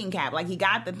thinking cap? Like, he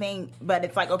got the thing, but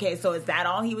it's like, okay, so is that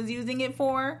all he was using it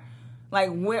for?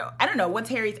 Like, where, I don't know, what's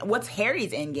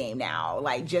Harry's end game now?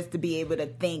 Like, just to be able to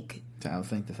think, To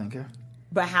outthink the thinker.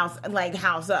 but how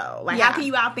so? Like, Yeah. how can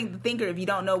you outthink the thinker if you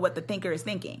don't know what the thinker is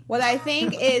thinking? What I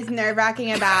think is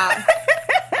nerve-wracking about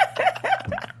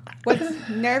what's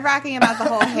nerve-wracking about the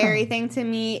whole Harry thing to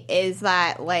me is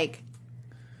that, like,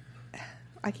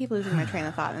 I keep losing my train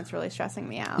of thought and it's really stressing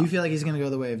me out. You feel like he's going to go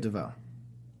the way of DeVoe.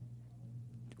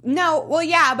 No, well,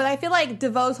 yeah, but I feel like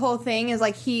DeVoe's whole thing is,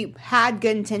 like, he had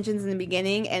good intentions in the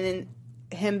beginning, and then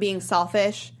him being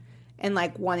selfish and,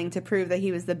 like, wanting to prove that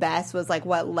he was the best was, like,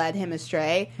 what led him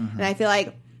astray. And I feel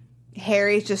like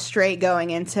Harry's just straight going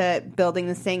into building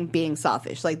this thing being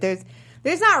selfish. Like, there's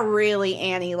not really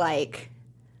any, like,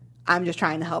 I'm just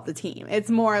trying to help the team. It's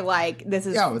more like this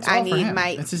is it's all I for need him. my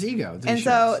It's his ego. and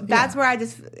so that's where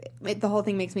the whole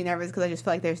thing makes me nervous because I just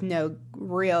feel like there's no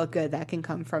real good that can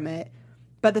come from it.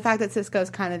 But the fact that Cisco's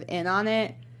kind of in on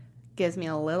it gives me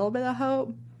a little bit of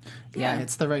hope. Yeah,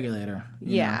 it's the regulator.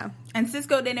 Yeah. know. And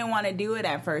Cisco didn't want to do it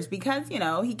at first because,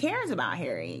 he cares about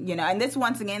Harry, and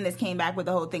this came back with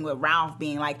the whole thing with Ralph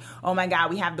being like, oh my God,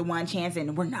 we have the one chance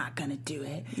and we're not going to do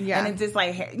it. Yeah. And it's just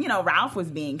like, Ralph was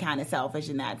being kind of selfish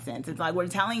in that sense. It's like, we're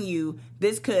telling you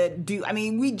this could do,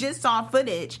 we just saw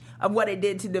footage of what it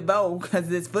did to DeVoe because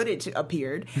this footage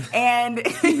appeared. And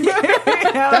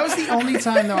that was the only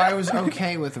time though I was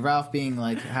okay with Ralph being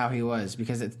like how he was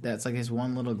because that's like his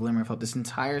one little glimmer of hope. This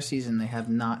entire season they have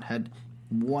not had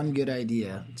one good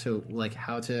idea to like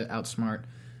how to outsmart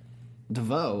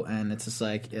DeVoe, and it's just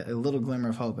like a little glimmer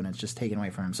of hope, and it's just taken away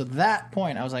from him. So at that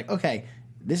point, I was like, okay,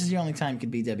 this is the only time you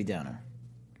could be Debbie Downer.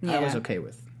 Yeah. I was okay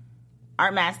with.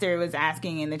 Art Master was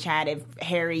asking in the chat if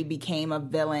Harry became a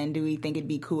villain, do we think it'd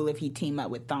be cool if he teamed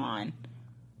up with Thawne?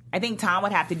 I think Tom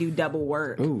would have to do double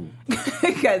work. Ooh.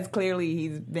 Because clearly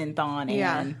he's been Thawne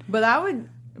and But I would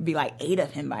be like 8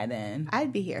 of him by then.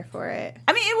 I'd be here for it.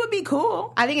 It would be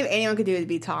cool. I think if anyone could do it, it'd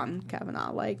be Tom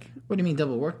Kavanaugh. Like, What do you mean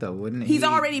double work though? Wouldn't he? He's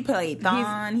already played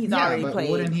Thawne. He's already but played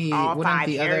wouldn't all wouldn't 5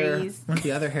 Harrys. Wouldn't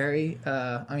the other Harry?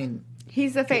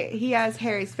 he's he has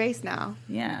Harry's face now.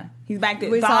 Yeah, he's back to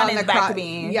We saw Thawne in is the back to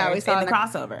being yeah, we Harry's saw in the in the-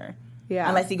 crossover. Yeah.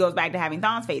 Unless he goes back to having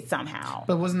Thawne's face somehow.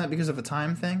 But wasn't that because of a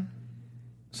time thing?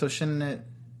 So shouldn't it?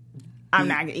 I'm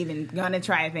not even gonna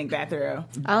try to think that through.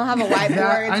 I don't have a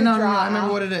whiteboard I to know. draw. I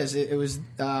remember what it is. It was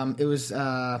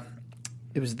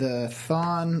the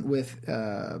Thawne with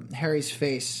Harry's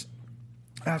face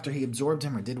after he absorbed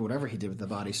him or did whatever he did with the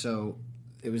body. So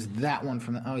it was that one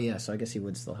from the. Oh yeah, so I guess he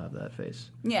would still have that face.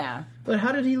 Yeah. But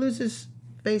how did he lose his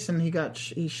face? And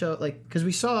he showed like because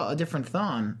we saw a different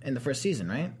Thawne in the first season,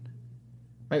 right?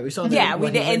 Right, we saw. Yeah, we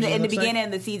what he did. In the originally beginning looks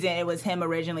of the season, it was him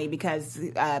originally because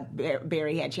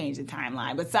Barry had changed the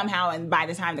timeline. But somehow, and by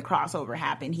the time the crossover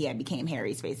happened, he had became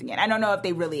Harry's face again. I don't know if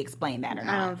they really explained that or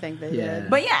not. I don't think they Yeah. did.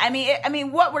 But yeah, I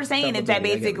mean, what we're saying is that Double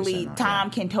duty, I get what you're basically saying, Tom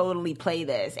yeah. can totally play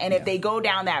this, and if they go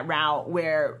down that route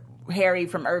where Harry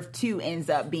from Earth 2 ends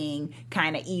up being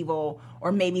kind of evil,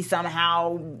 or maybe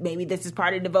somehow, maybe this is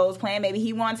part of DeVoe's plan. Maybe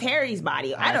he wants Harry's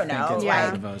body. I don't know. It's Yeah.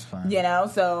 part of DeVoe's plan.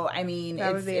 So I mean, That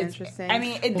would it's, be it's- interesting. I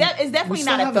mean, it's We definitely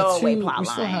still not a have the throwaway two- plot we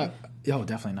still line. have-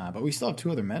 definitely not. But we still have 2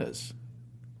 other metas.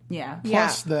 Yeah.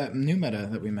 Plus the new meta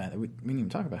that we met. We didn't even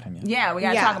talk about him yet. Yeah, we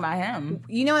gotta Yeah. talk about him.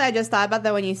 You know what I just thought about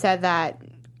that when you said that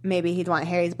maybe he'd want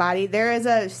Harry's body? There is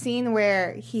a scene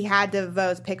where he had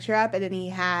DeVoe's picture up and then he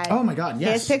had Oh my God,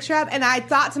 yes. his picture up, and I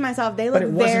thought to myself, they look But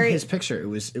it wasn't very his picture. It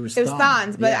was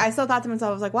Thawne's, but Yeah. I still thought to myself,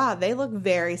 I was like, wow, they look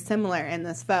very similar in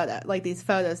this photo, like these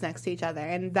photos next to each other,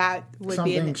 and that would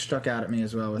Something be struck out at me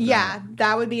as well. With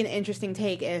that would be an interesting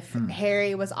take if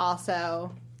Harry was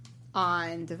also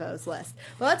on DeVoe's list.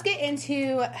 But let's get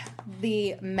into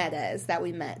the metas that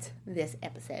we met this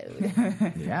episode.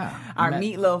 that. Yeah. Our Met-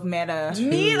 meatloaf meta.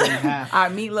 Yeah. Our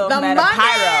meatloaf The meta money!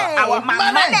 pyro. I want my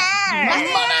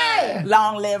Money!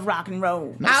 Long live rock and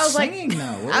roll. No I was like- singing, though.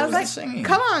 What I was the like, singing?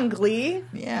 come on, Glee.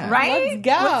 Yeah. Right? Let's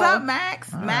go. What's up,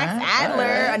 Max? Max right, Adler, all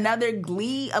right. another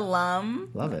Glee alum.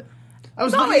 Love it. I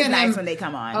was It's always looking at nice him. when they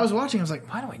come on. I was watching. I was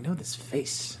like, why do I know this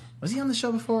face? Was he on the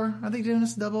show before? Are they doing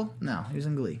this double? No, he was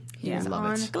in Glee. Yeah. Love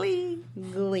on it. Glee.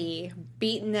 Glee.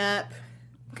 Beating up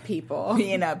people.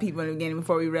 Being up people in the beginning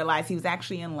before we realized he was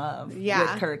actually in love Yeah.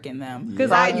 with Kirk and them. 'Cause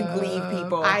Because I- you Glee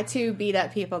people. I too beat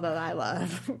up people that I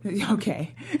love.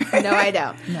 Okay. No, I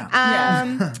don't.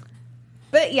 No.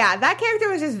 But yeah, that character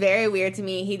was just very weird to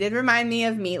me. He did remind me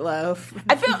of Meatloaf.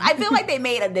 I feel like they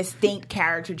made a distinct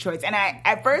character choice, and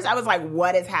at first I was like,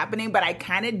 "What is happening?" But I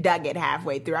kind of dug it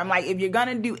halfway through. I'm like, if you're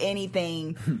gonna do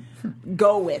anything,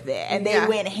 go with it. And they Yeah.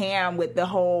 went ham with the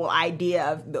whole idea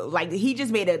of like he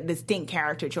just made a distinct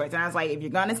character choice, and I was like, if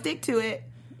you're gonna stick to it.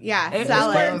 Yeah, It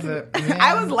solid. worked. Yeah.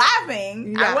 I was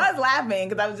laughing. Yeah. I was laughing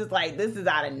because I was just like, this is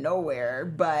out of nowhere,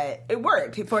 but it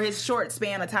worked for his short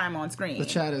span of time on screen. The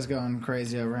chat is going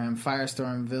crazy over him.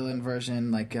 Firestorm villain version.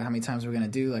 Like, how many times we're going to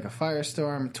do like a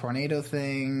firestorm tornado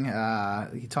thing?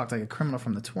 He talked like a criminal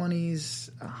from the 20s.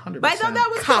 100%. But I thought that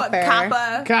was Copper. cool.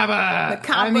 Kappa. Kaba. The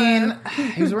Kappa. I mean,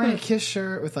 he was wearing a Kiss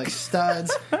shirt with like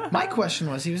studs. My question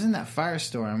was, he was in that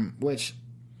firestorm, which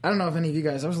I don't know if any of you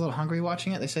guys. I was a little hungry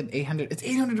watching it. They said 800. It's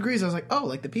 800 degrees. I was like, oh,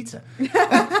 like the pizza.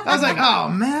 I was like, oh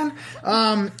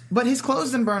man. But his clothes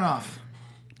didn't burn off.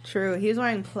 True. He was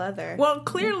wearing pleather. Well,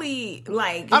 clearly,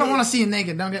 like I don't want to see him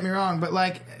naked. Don't get me wrong, but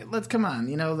like, let's come on.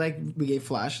 You know, like we gave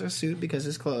Flash a suit because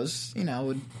his clothes,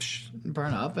 would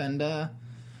burn up, and I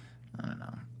don't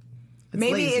know.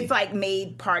 Maybe lazy. it's like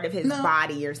made part of his No.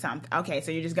 body or something. Okay,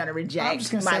 so you're just gonna I'm reject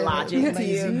just gonna my say logic to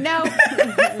lazy. you. No.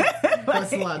 What's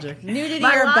the logic? Nudity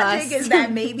My or logic bust. is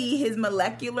that maybe his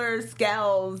molecular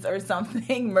scales or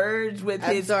something merged with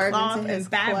his Absorbed cloth into and his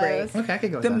fabric clothes. Okay, I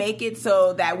could go with to that. make it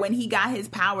so that when he got his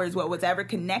powers, what was ever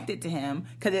connected to him,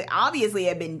 because it obviously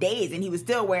had been days and he was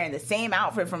still wearing the same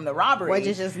outfit from the robbery. Which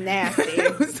is just nasty.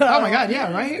 So- Oh my god,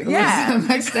 yeah, right? Yeah. It was the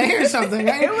next day or something,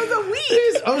 right? It was a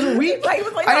week. Oh, it was a week? Like, it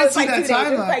was like, I no, didn't it was see like that 2 days.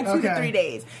 It was timeline. like 2 to Okay. 3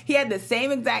 days. He had the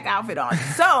same exact outfit on.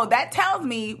 So that tells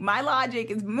me my logic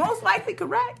is most likely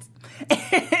correct.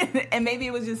 And maybe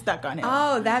it was just stuck on him.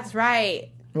 Oh, that's right.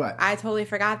 What? I totally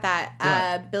forgot that.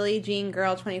 What? Billie Jean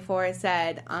Girl 24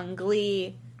 said on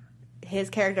Glee, his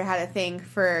character had a thing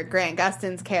for Grant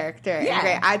Gustin's character. And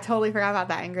Yeah. I totally forgot about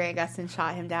that. And Grant Gustin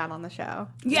shot him down on the show.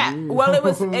 Yeah. Well, it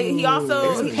was. He also. It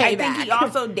was I think payback. he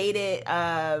also dated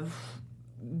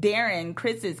Darren,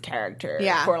 Chris's character,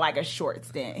 Yeah. for like a short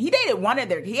stint. He dated one of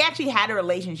their. He actually had a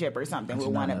relationship or something with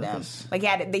did one not of know them. this.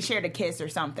 Like they shared a kiss or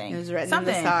something. It was written in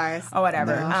something, the stars. or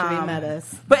whatever. No, should be met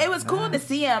us. But it was cool to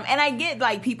see him, and I get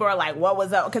like people are like, "What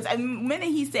was up?" Because the minute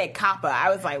he said "Kappa,"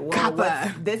 I was like, "Well,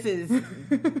 Kappa. this is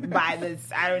by this.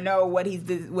 I don't know what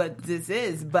this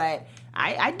is, but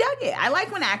I dug it. I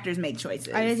like when actors make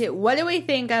choices. I did too. What do we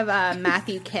think of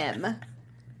Matthew Kim?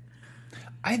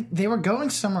 They were going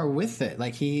somewhere with it.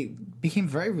 Like, he became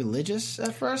very religious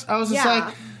at first. I was just Yeah.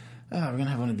 like, oh, we're going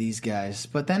to have one of these guys.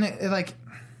 But then it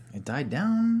died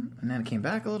down, and then it came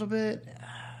back a little bit.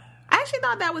 I actually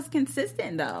thought that was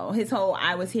consistent, though. His whole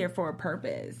 "I was here for a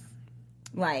purpose,"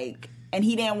 like, and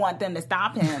he didn't want them to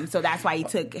stop him, so that's why he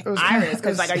took was Iris. kinda-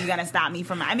 Because, like, are you going to stop me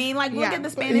from? I mean, like, look Yeah. at the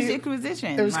Spanish He-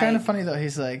 Inquisition. It was like, kind of funny, though.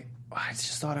 He's like, I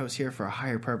just thought I was here for a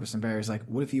higher purpose. And Barry's like,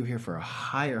 what if you were here for a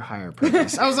higher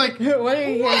purpose? I was like, What are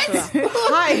you here for?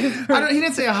 Hi. he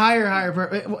didn't say a higher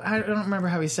purpose. I don't remember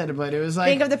how he said it, but it was like,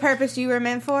 Think of the purpose you were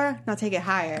meant for. Now take it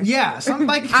higher. yeah, something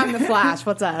like, I'm the Flash.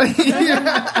 What's up?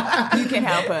 you can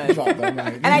help us.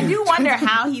 And I do wonder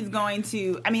how he's going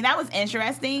to. I mean, that was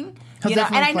interesting. He'll You know,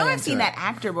 and definitely I know play I've seen into that it.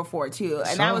 actor before too, and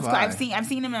So that was have I. I've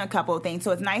seen him in a couple of things,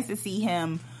 so it's nice to see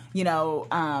him, you know,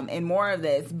 in more of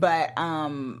this. But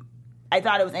I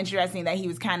thought it was interesting that he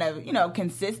was kind of, you know,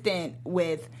 consistent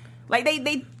with. Like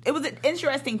it was an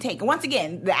interesting take. Once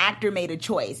again, the actor made a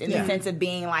choice in the sense of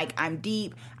being like, I'm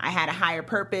deep. I had a higher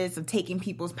purpose of taking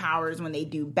people's powers when they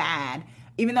do bad.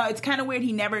 Even though it's kind of weird,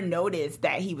 he never noticed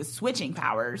that he was switching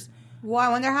powers. Well, I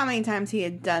wonder how many times he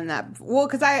had done that. Well,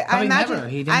 because I Probably imagine never.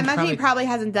 He didn't he probably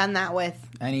hasn't done that with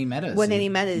any metas. With any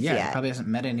metas yeah, yet. he probably hasn't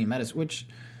met any metas, which,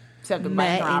 Except the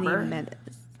met bank any robber.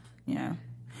 metas. Yeah.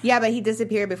 Yeah, but he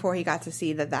disappeared before he got to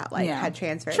see that Yeah. had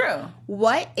transferred. True.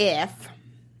 What if?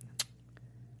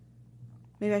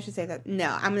 Maybe I should say that. No,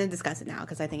 I'm going to discuss it now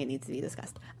because I think it needs to be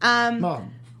discussed. well,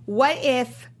 What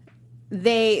if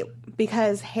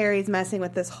because Harry's messing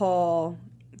with this whole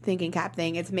thinking cap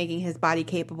thing, it's making his body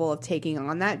capable of taking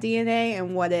on that DNA?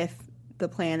 And what if the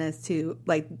plan is to,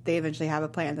 like, they eventually have a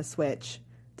plan to switch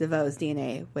DeVoe's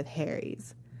DNA with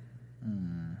Harry's?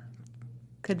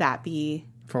 Could that be?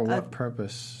 for what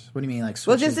purpose? What do you mean, like,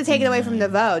 Well, switch just to his take it away DNA? from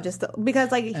DeVoe,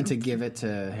 because, like, And to give it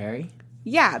to Harry?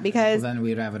 yeah, because Well, then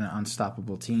we'd have an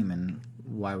unstoppable team, and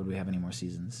why would we have any more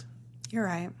seasons? you're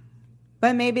right.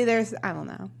 But maybe there's, I don't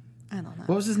know.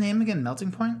 What was his name again?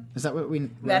 Melting Point? Is that what we?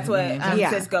 That's what named him? Yeah.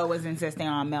 Cisco was insisting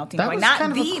on, Melting That Point. was Not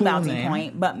kind of a the cool Melting name.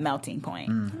 Point, but Melting Point.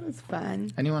 It was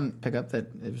fun. Anyone pick up that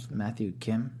it was Matthew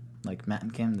Kim, like Matt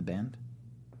and Kim, the band?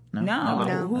 No.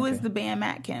 Nobody? Who is Okay. the band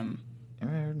Matt Kim? You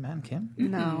ever heard Matt and Kim?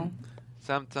 No.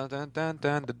 Sometimes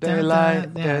the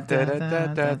daylight.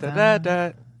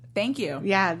 Da-da-da-da-da-da-da. Thank you.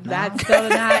 Yeah, that still did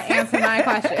not answer my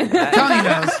question. Tony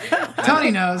knows.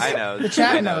 Tony knows. I know. The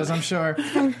chat I know. knows, I'm sure.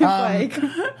 Like,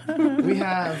 We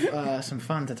have some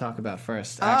fun to talk about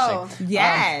first, actually.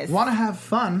 Yes. Want to have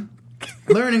fun?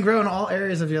 Learn and grow in all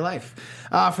areas of your life.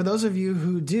 For those of you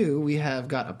who do, we have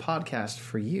got a podcast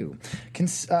for you.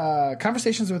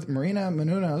 Conversations with Marina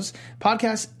Menounos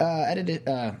podcast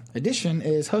edition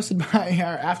is hosted by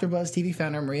our AfterBuzz TV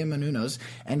founder, Maria Menounos,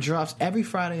 and drops every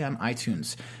Friday on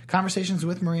iTunes. Conversations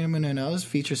with Marina Menounos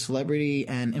features celebrity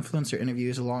and influencer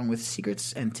interviews along with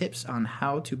secrets and tips on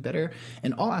how to better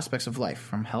in all aspects of life,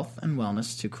 from health and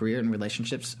wellness to career and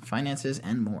relationships, finances,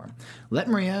 and more. Let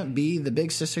Maria be the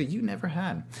big sister you never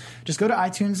had. Just go to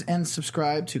iTunes and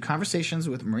subscribe to Conversations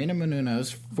with Marina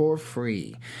Menounos for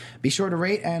free. Be sure to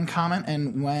rate and comment,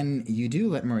 and when you do,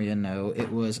 let Maria know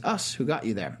it was us who got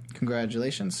you there.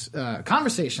 Congratulations.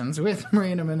 Conversations with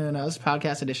Marina Menounos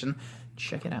podcast edition.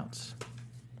 Check it out.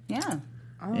 Yeah.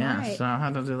 All Yeah, right. so I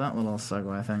had to do that little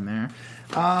segue thing there.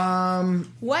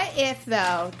 What if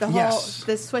though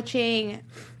the switching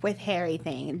with Harry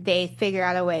thing, they figure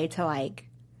out a way to like,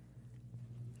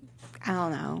 I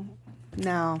don't know.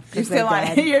 No, You're still on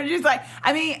it. You're just like,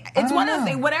 I mean, it's one of those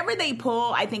things. Whatever they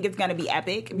pull, I think it's going to be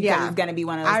epic because it's going to be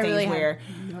one of those things where,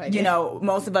 you know,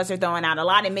 most of us are throwing out a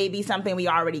lot. It may be something we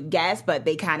already guessed, but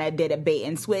they kind of did a bait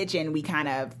and switch and we kind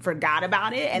of forgot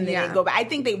about it. And then they go back. I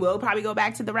think they will probably go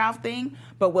back to the Ralph thing,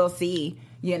 but we'll see.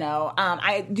 You know,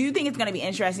 I do think it's going to be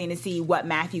interesting to see what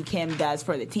Matthew Kim does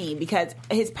for the team because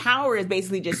his power is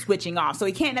basically just switching off. So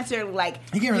he can't necessarily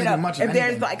he can't really do much of if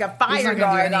anything. there's like a fire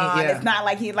going on, it's not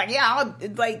like he's like,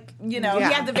 it's like, you know,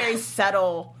 he has a very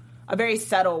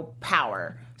subtle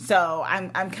power. So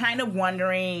I'm kind of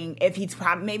wondering if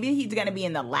maybe he's going to be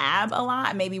in the lab a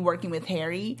lot, maybe working with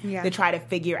Harry to try to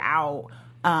figure out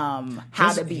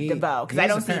how to beat DeVoe because I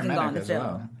don't see him going to film.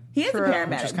 Well. He is a paramedic.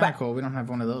 Which is kind of cool. We don't have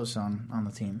one of those on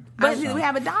the team. But we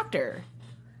have a doctor.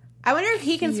 I wonder if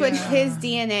he can switch his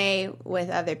DNA with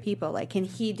other people. Like, can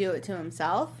he do it to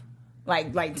himself?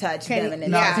 Like touch them and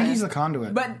then... No, I think he's the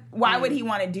conduit. But why would he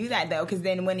want to do that, though? Because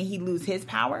then when he lose his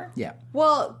power? Yeah.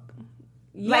 Well...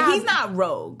 Like, he's not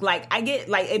Rogue. Like, I get...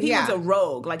 Like, if he was a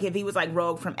Rogue, like, if he was, like,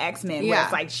 Rogue from X-Men, where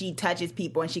it's like she touches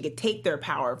people and she could take their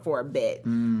power for a bit.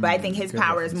 But I think his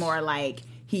power is more like...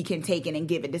 he can take it and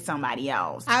give it to somebody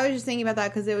else. I was just thinking about that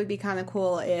because it would be kind of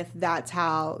cool if that's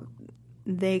how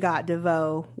they got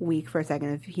DeVoe weak for a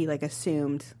second, if he, like,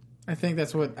 assumed. I think they're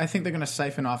going to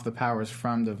siphon off the powers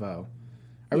from DeVoe.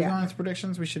 Are we going into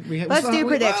predictions? Let's do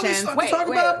predictions. Let's talk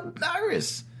about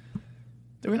Iris.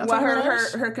 Did we not talk about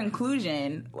Iris? Her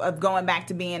conclusion of going back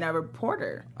to being a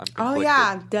reporter. Oh,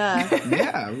 yeah, duh.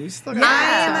 Yeah, we still got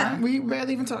time. We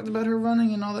barely even talked about her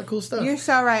running and all that cool stuff. You're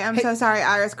so right. I'm so sorry,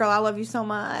 Iris girl. I love you so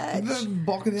much. The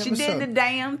bulk of the episode. She did the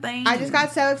damn thing. I just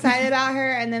got so excited about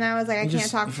her, and then I was like, I can't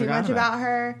talk too much about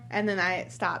her, and then I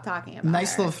stopped talking about her.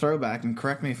 Nice little throwback, and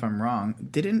correct me if I'm wrong.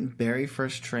 Didn't Barry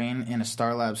first train in a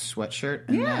Star Labs sweatshirt?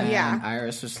 And then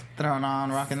Iris was thrown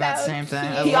on, rocking that same thing.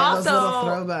 I love those little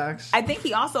throwbacks. I think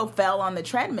he also fell on the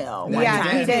treadmill one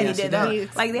time. He did. He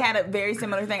did. Like, they had a very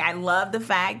similar thing. I love the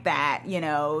fact that, you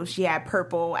know, she had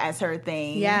purple as her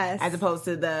thing. As opposed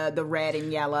to the red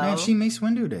and yellow. Man, she Mace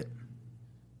Windu'd it.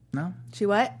 No? She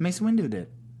what? Mace Windu'd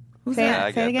it. Who's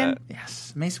that? Say it again? That.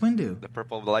 Yes, Mace Windu. The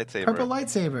purple lightsaber. Purple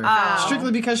lightsaber.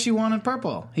 Strictly because she wanted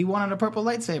purple. He wanted a purple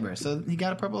lightsaber, so he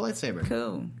got a purple lightsaber.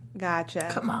 Cool. Gotcha.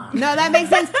 Come on. No, that makes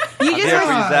sense. You just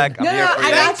Zach. No,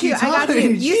 I got you. I got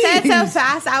you. You said it so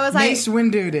fast. I was like, Mace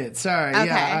Windu'd it. Sorry. Okay.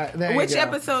 Yeah, there Which you go.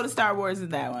 episode of Star Wars is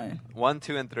that one? 1,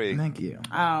 2, and 3. Thank you.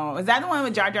 Oh, is that the one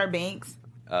with Jar Jar Binks?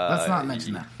 Let's not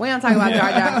mention that. we don't talk about Jar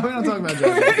Jar. We don't talk about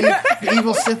Jar Jar. The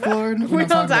evil Sith Lord. We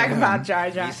don't talk about Jar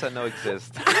Jar. Lisa no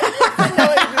exist. Lisa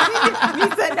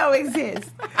no exist.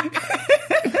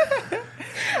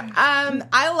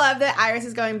 I love that Iris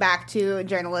is going back to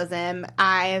journalism.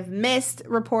 I've missed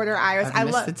reporter Iris. I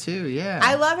missed it too, yeah.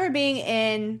 I love her being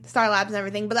in Star Labs and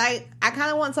everything, but I kind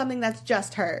of want something that's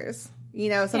just hers. You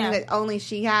know, something that only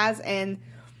she has. And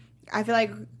I feel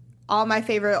like all my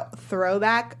favorite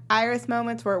throwback Iris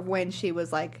moments were when she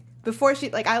was like, before she,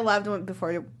 like, I loved when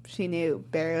before she knew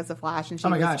Barry was the Flash. And she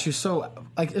God, she was so,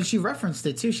 like, and she referenced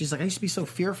it too. She's like, I used to be so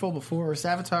fearful before her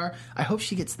Avatar. I hope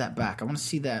she gets that back. I want to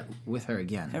see that with her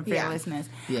again. Her fearlessness.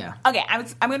 Yeah. Okay, I'm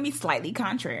going to be slightly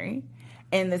contrary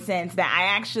in the sense that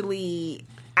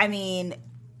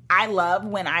I love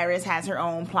when Iris has her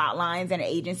own plot lines and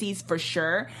agencies for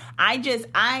sure.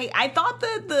 I thought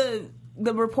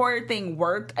the reporter thing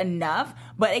worked enough,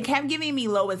 but it kept giving me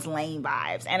Lois Lane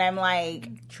vibes, and I'm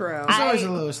like, true. It's always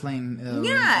a Lois Lane.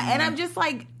 And I'm just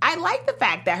like, I like the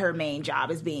fact that her main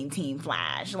job is being Team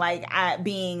Flash, like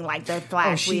being like the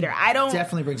Flash leader. I don't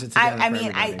definitely brings it together.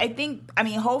 I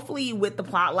mean, hopefully with the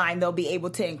plot line they'll be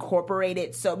able to incorporate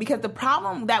it. So because the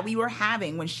problem that we were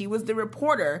having when she was the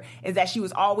reporter is that she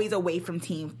was always away from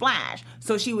Team Flash,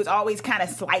 so she was always kind of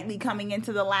slightly coming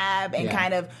into the lab and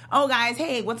kind of, oh guys,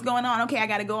 hey, what's going on? Okay, I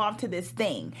got to go off to this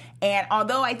thing. And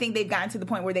although I think they've gotten to the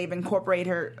point where they've incorporated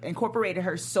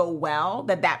her so well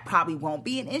that probably won't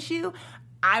be an issue,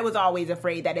 I was always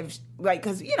afraid that if, like,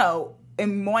 because, you know,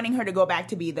 in wanting her to go back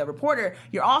to be the reporter,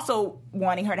 you're also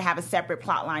wanting her to have a separate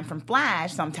plot line from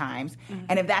Flash sometimes. Mm-hmm.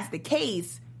 And if that's the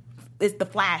case, it's the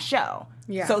Flash show.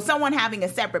 Yeah. So someone having a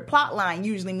separate plot line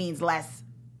usually means less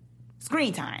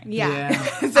screen time. Yeah.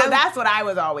 So that's what I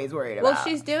was always worried about. Well,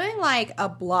 she's doing like a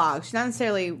blog. She's not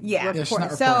necessarily reporting. She's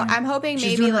not so reporting. I'm hoping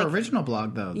she's maybe doing like her original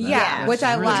blog though. Which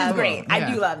I love. Which is great. Yeah.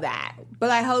 I do love that. But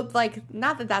I hope, like,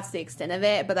 not that that's the extent of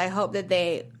it, but I hope that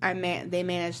they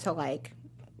manage to like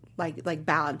like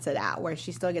balance it out, where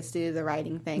she still gets to do the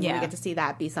writing thing. Yeah. We get to see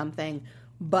that be something,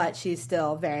 but she's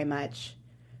still very much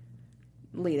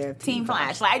leader of Team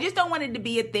Flash. Like, I just don't want it to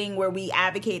be a thing where we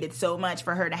advocated so much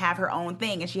for her to have her own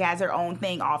thing, and she has her own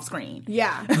thing off screen.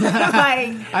 Yeah.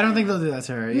 Like, I don't think they'll do that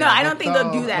to her. no, I don't think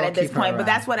they'll do that they'll at this keep her point. But around.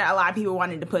 that's what a lot of people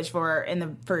wanted to push for in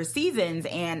the first seasons,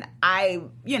 and I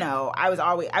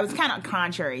was kind of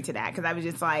contrary to that, because I was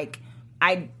just like,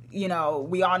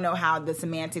 we all know how the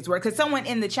semantics work. Because someone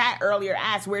in the chat earlier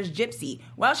asked, "Where's Gypsy?"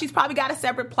 Well, she's probably got a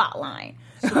separate plot line.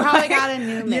 She probably got a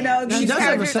new man. No, she these does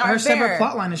have characters her are separate there.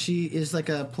 plot line. Is she is like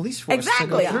a police force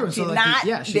Exactly. to go through. And She's so, not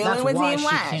that's dealing with why Team she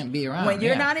Flash. can't be around. When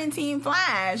you're not in Team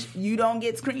Flash, you don't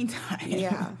get screen time.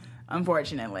 Yeah.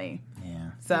 Unfortunately. Yeah.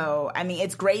 So, I mean,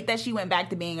 it's great that she went back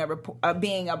to being a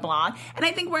blog. And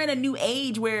I think we're in a new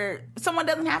age where someone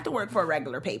doesn't have to work for a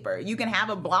regular paper. You can have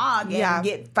a blog and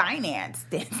get financed.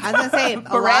 I was going to say,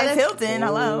 Perez Hilton,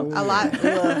 hello. A lot.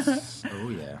 Oh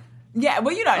yeah. Yeah,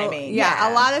 well, you know what I mean. Yeah,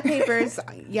 a lot of papers,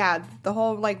 the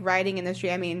whole, like, writing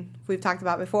industry, I mean, we've talked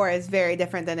about before, is very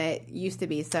different than it used to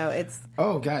be, so it's...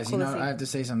 Oh, guys, cool to see. I have to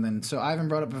say something. So Ivan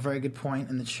brought up a very good point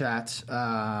in the chat.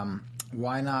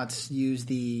 Why not use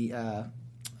the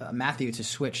Matthew to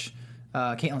switch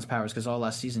Caitlyn's powers, because all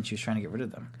last season she was trying to get rid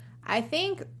of them. I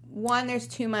think, one, there's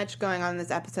too much going on in this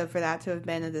episode for that to have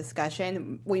been a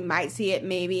discussion. We might see it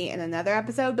maybe in another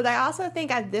episode, but I also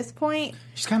think at this point...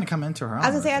 She's kind of come into her own. I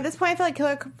was going to say, at this point, I feel like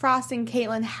Killer Frost and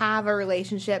Caitlyn have a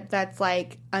relationship that's,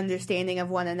 like, understanding of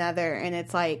one another, and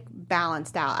it's, like,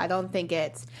 balanced out. I don't think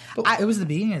it's... It was the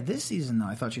beginning of this season, though.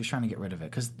 I thought she was trying to get rid of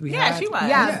it. Cause she was.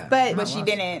 Yeah, but she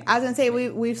didn't. I was going to say,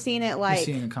 we've seen it, like... We've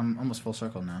seen it come almost full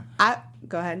circle now.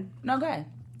 Go ahead. No, go ahead.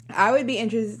 I would be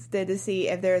interested to see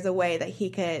if there's a way that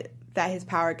his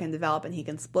power can develop and he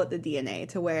can split the DNA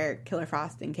to where Killer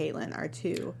Frost and Caitlyn are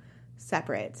two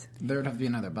separate There would have to be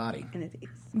another body. entities.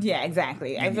 Yeah,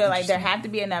 exactly. I feel like there have to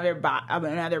be another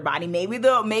body.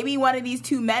 Maybe one of these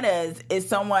two metas is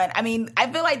someone. I mean,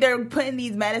 I feel like they're putting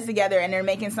these metas together and they're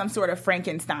making some sort of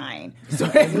Frankenstein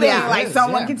sort of thing. Yeah, Like it is,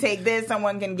 someone yeah. can take this,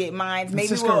 someone can get mine. Maybe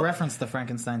Cisco referenced the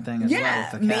Frankenstein thing as well.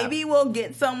 yeah, With the cap. maybe we'll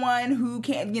get someone who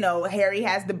can, Harry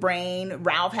has the brain,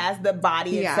 Ralph has the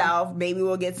body itself. Maybe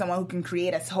we'll get someone who can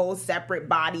create a whole separate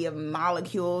body of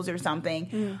molecules or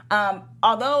something.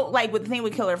 Although, like, the thing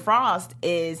with Killer Frost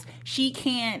is she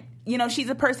can't, she's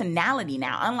a personality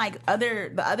now. Unlike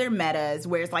the other metas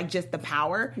where it's like just the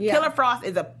power. Yeah. Killer Frost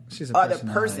is She's a other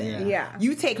personality, person. yeah.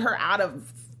 You take her out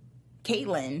of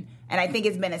Caitlyn, and I think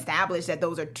it's been established that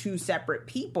those are two separate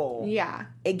people. Yeah.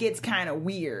 It gets kind of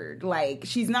weird. Like,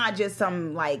 she's not just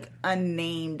some, like,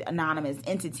 unnamed anonymous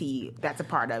entity that's a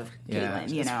part of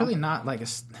Caitlyn, it's really not like a...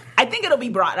 I think it'll be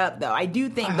brought up, though. I do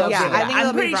think they'll Yeah, give it I up. think it'll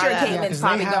I'm be pretty brought sure up. Yeah, Caitlyn's 'cause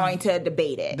probably they have- going to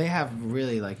debate it. They have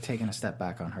really, like, taken a step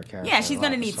back on her character. Yeah, she's a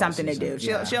going to lot need this something to season. do.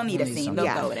 Yeah, She'll need a scene. something.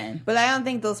 They'll throw it in. But I don't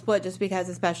think they'll split just because,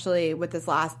 especially with this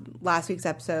last week's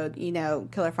episode,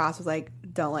 Killer Frost was like,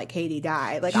 don't let Katie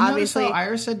die. Like, Did you obviously... notice how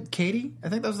Iris said Katie? I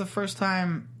think that was the first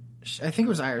time... I think it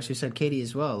was Iris who said Katie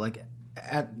as well. Like,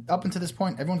 up until this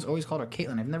point, everyone's always called her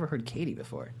Caitlyn. I've never heard Katie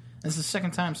before. This is the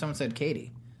second time someone said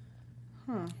Katie.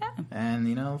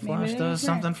 And, Flash does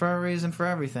something for a reason for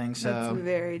everything, so... That's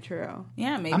very true.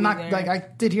 Yeah, maybe. I'm not... Like, I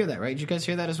did hear that, right? Did you guys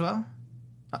hear that as well?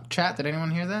 Chat, did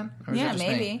anyone hear that? Or was Yeah, that just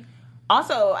maybe. me?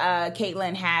 Also,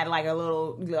 Caitlyn had like a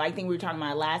little. I think we were talking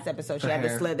about last episode. She Her had the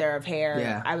hair. slither of hair.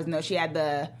 Yeah. She had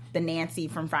the Nancy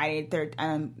from Friday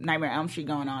Nightmare on Elm Street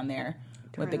going on there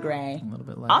with the gray. A little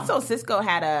bit loud. Also, Cisco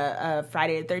had a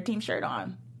Friday the 13th shirt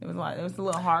on. It was a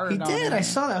little horror. He going did. on I there.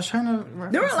 saw that. I was trying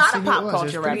to... There were a lot of pop It culture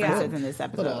was pretty references cool. in this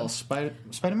episode. Little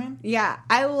Spider-Man? Yeah,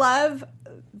 I love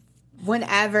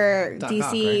whenever Doc DC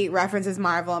Ock, right? references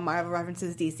Marvel and Marvel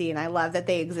references DC, and I love that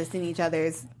they exist in each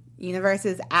other's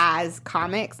universes as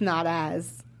comics, not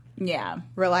as Yeah.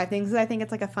 real life things. 'Cause I think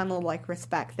it's like a fun little like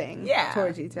respect thing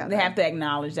towards each other. They have to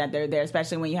acknowledge that they're there,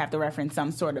 especially when you have to reference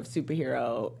some sort of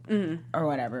superhero or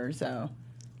whatever. So,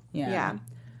 yeah.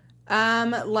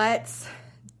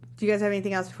 Do you guys have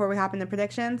anything else before we hop into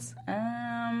predictions?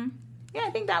 Yeah,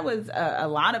 I think that was a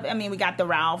lot of... I mean, we got the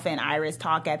Ralph and Iris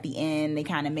talk at the end. They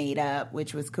kind of made up,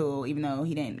 which was cool, even though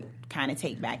he didn't kind of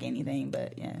take back anything,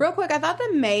 but yeah. Real quick, I thought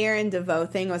the Mayor and DeVoe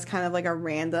thing was kind of like a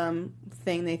random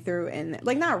thing they threw in.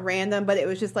 Like, not random, but it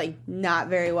was just, like, not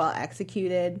very well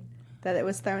executed that it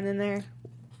was thrown in there.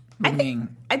 I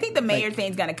think the mayor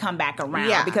thing's going to come back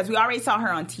around because we already saw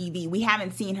her on TV. We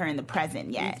haven't seen her in the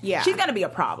present yet. Yeah. She's going to be a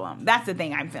problem. That's the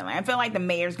thing I'm feeling. I feel like the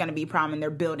mayor's going to be a problem and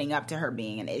they're building up to her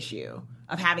being an issue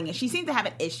of having it. She seems to have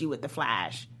an issue with the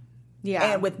Flash.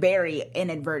 Yeah. And with Barry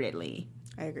inadvertently.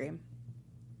 I agree.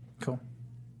 Cool.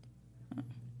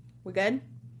 We good?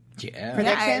 Yeah.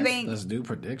 Predictions? I think. Let's do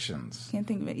predictions. Can't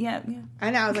think of it. Yeah.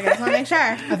 I know. I was like, I just want to make sure.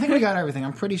 I think we got everything.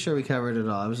 I'm pretty sure we covered it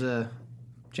all. It was a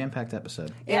jam-packed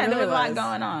episode. Yeah, really there was a lot was.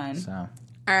 going on. So,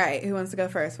 All right, who wants to go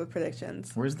first with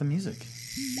predictions? where's the music?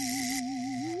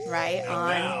 Right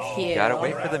on cue. Gotta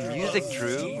wait for the music,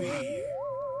 Drew.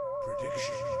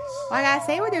 Well, I gotta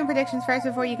say we're doing predictions first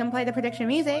before you can play the prediction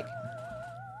music.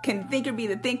 Can thinker be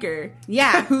the thinker?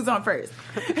 Yeah. Who's on first?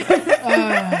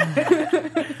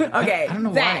 Okay. I don't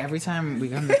know Zach. why every time we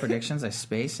come to predictions, I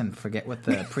space and forget what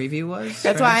the preview was.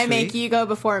 That's for why I next make week. you go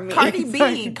before me. Cardi B.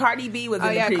 Sorry. Cardi B was Oh,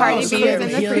 in yeah, the preview. Cardi So B we was have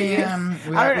in the helium.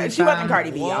 I don't know. She wasn't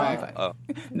Cardi B. Wolfpack. Oh,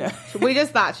 No. We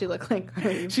just thought she looked like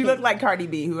Cardi B. She looked like Cardi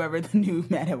B, whoever the new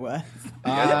meta was.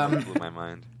 yeah, that blew my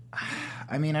mind.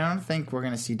 I mean, I don't think we're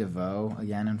going to see DeVoe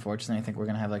again, unfortunately. I think we're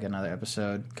going to have like another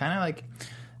episode. Kind of like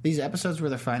these episodes where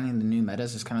they're finding the new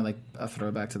metas is kind of like a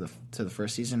throwback to the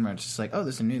first season where it's just like, oh,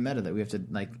 there's a new meta that we have to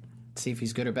like see if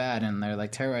he's good or bad, and they're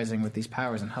like terrorizing with these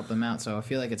powers and help them out. So I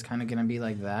feel like it's kind of going to be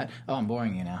like that. Oh, I'm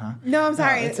boring you now, huh? No, I'm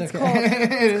sorry. No, it's okay. cold.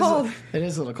 It's cold. It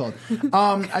is a little cold.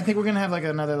 I think we're going to have like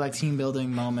another like team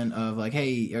building moment of like,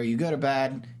 hey, are you good or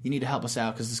bad? You need to help us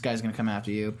out because this guy's going to come after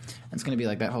you. And it's going to be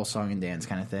like that whole song and dance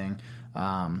kind of thing.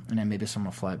 And then maybe someone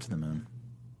will fly up to the moon.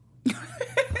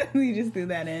 We just threw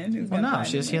that in. Who's Well, gonna no, find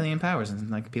she has it? helium powers and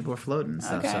like people are floating and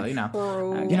stuff. Okay.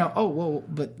 So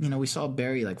but we saw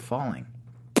Barry like falling.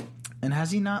 And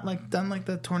has he not like done like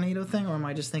the tornado thing, or am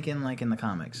I just thinking like in the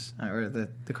comics or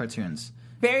the cartoons?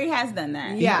 Barry has done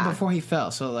that. Yeah. Before he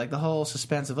fell. So like the whole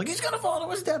suspense of like he's gonna fall to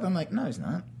his death. I'm like, no, he's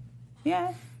not.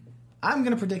 Yeah. I'm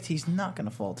gonna predict he's not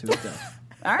gonna fall to his death.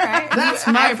 All right. That's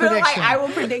my I feel like prediction. I will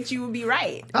predict you will be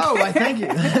right. Oh, I thank you.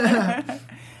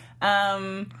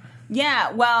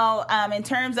 Yeah, well, in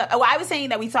terms of, I was saying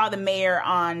that we saw the mayor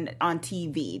on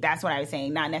TV. That's what I was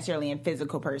saying, not necessarily in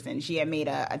physical person. She had made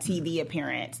a TV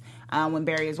appearance when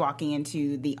Barry was walking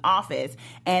into the office.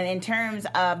 And in terms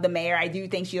of the mayor, I do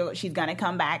think she's going to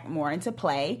come back more into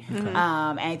play. Mm-hmm.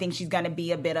 And I think she's going to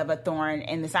be a bit of a thorn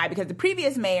in the side because the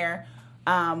previous mayor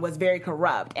was very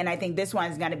corrupt, and I think this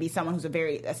one is going to be someone who's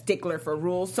a stickler for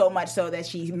rules, so much so that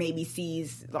she maybe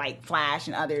sees like Flash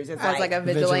and others as like a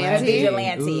vigilante.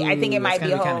 vigilante. I think it might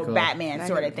be a whole cool. Batman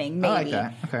sort of thing, maybe. I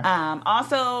like that. Okay.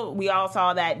 Also, we all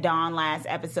saw that Dawn last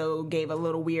episode gave a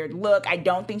little weird look. I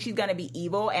don't think she's going to be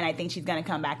evil, and I think she's going to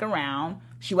come back around.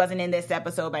 She wasn't in this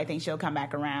episode, but I think she'll come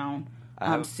back around I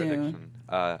have a soon. prediction.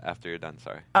 After you're done,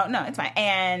 sorry. Oh, no, it's fine.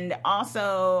 And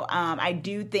also, I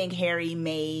do think Harry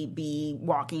may be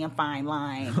walking a fine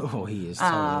line. Oh, he is.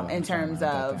 Totally In terms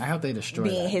of I hope they destroy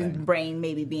being that his thing. brain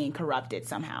maybe being corrupted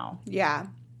somehow. Yeah.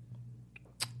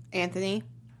 Anthony?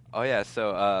 Oh yeah,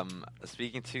 so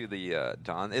speaking to the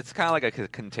Dawn, it's kind of like a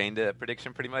contained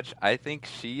prediction, pretty much. I think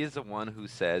she is the one who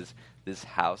says this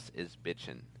house is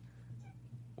bitchin'.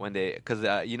 When they,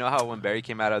 because you know how when Barry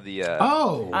came out of the Yeah,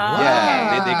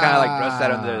 they kind of like brushed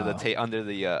that under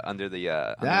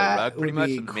the rug, pretty much,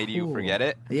 and made you cool. forget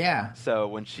it. Yeah. So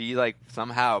when she like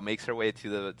somehow makes her way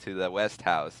to the West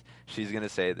House, she's gonna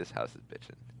say this house is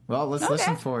bitchin'. Well, let's Okay.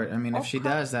 listen for it. I mean, if she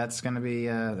does, that's going to be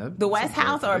The West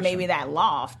House or maybe that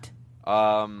loft.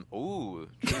 Ooh,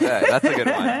 that's a good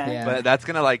one. Yeah. But that's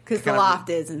gonna like Because the kinda- loft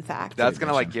is, in fact. That's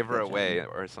gonna like give her away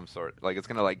or some sort. Like it's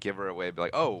gonna like give her away. Be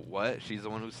like, oh, what? She's the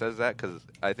one who says that, because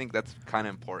I think that's kind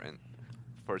of important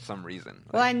for some reason.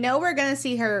 Well, I know we're going to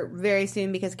see her very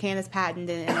soon because Candace Patton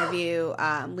did an interview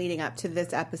leading up to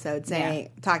this episode,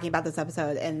 talking about this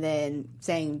episode, and then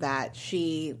saying that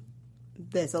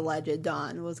this alleged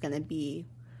Dawn was going to be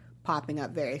popping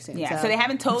up very soon. Yeah, so they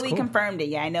haven't totally confirmed it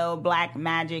yet. I know Black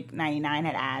Magic 99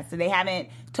 had asked, so they haven't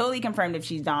totally confirmed if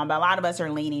she's Dawn, but a lot of us are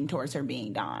leaning towards her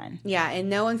being Dawn. Yeah, and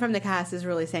no one from the cast is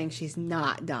really saying she's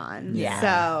not Dawn. Yeah.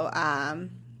 So,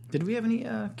 Did we have any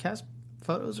cast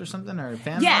photos or something, or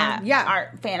fan Yeah,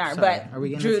 art? fan art. Sorry, But are we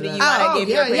getting Drew, into do you that? want to give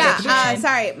your prediction?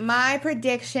 sorry. My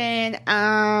prediction,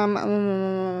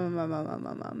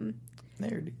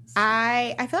 There it is.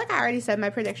 I feel like I already said my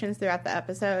predictions throughout the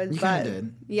episode. You but kinda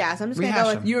did. Yeah, so I'm just going to Rehash go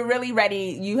with... them. You were really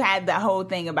ready. You had the whole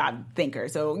thing about Thinker.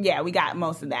 So, yeah, we got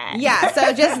most of that. Yeah,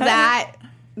 so just that...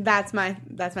 That's my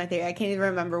theory. I can't even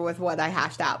remember with what I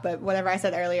hashed out, but whatever I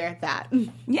said earlier, that.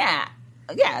 Yeah.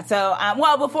 Yeah. So,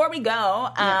 well, before we go,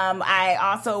 I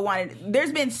also wanted,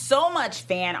 there's been so much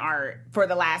fan art for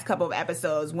the last couple of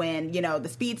episodes when, the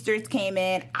speedsters came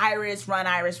in, Iris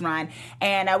run.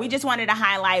 And we just wanted to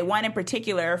highlight one in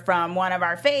particular from one of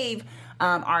our fave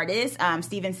artist,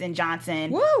 Stevenson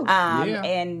Johnson. Woo!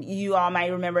 And you all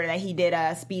might remember that he did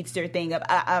a speedster thing of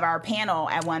our panel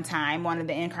at one time, one of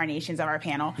the incarnations of our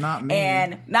panel. Not me.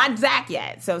 And not Zach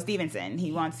yet. So Stevenson,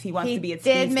 he wants to be a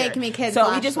speedster. Did make me kids So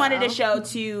watch, we just wanted though. to show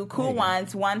two cool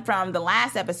ones. One from the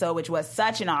last episode, which was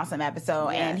such an awesome episode,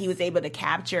 and he was able to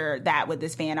capture that with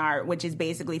this fan art, which is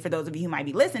basically, for those of you who might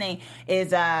be listening, is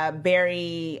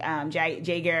Barry,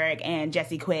 Jay Garrick, and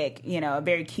Jesse Quick. A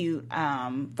very cute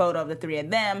photo of the three of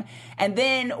them, and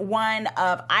then one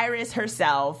of Iris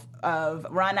herself, of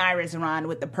Run Iris Run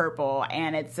with the purple,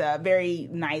 and it's a very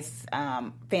nice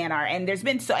fan art. And there's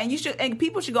been and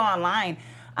people should go online.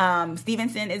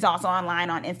 Stevenson is also online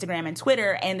on Instagram and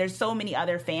Twitter, and there's so many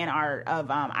other fan art of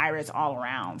Iris all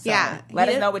around. So let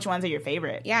us know which ones are your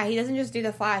favorite. Yeah, he doesn't just do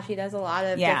The Flash; he does a lot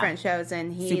of different shows,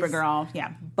 and he's Supergirl,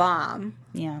 bomb.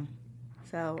 Yeah.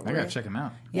 So I gotta check him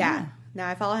out. Yeah. No,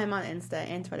 I follow him on Insta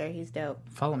and Twitter. He's dope.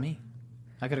 Follow me.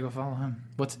 I gotta go follow him.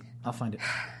 I'll find it.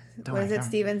 Was it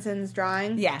Stevenson's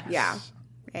drawing? Yeah. Yeah.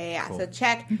 Yeah. Cool. So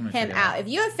check him out. If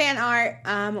you have fan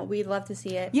art, we'd love to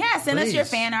see it. Yeah, send us your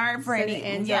Please. fan art for Send any. it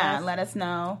in to Yeah, us. let us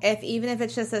know. Even if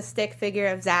it's just a stick figure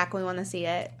of Zach, we want to see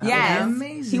it. Yes,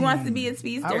 amazing. he wants to be a I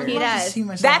speedster. would He love does. to see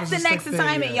myself That's as the a stick next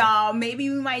assignment, figure. y'all. Maybe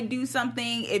we might do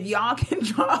something. If y'all can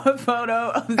draw a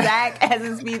photo of Zach as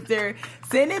a speedster,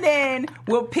 send it in.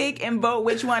 We'll pick and vote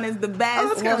which one is the best.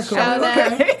 Oh, that's We'll kinda cool. show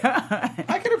them. Okay.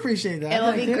 I can appreciate that.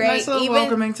 It'll be Like, great. Nice little Even-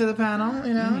 welcoming to the panel,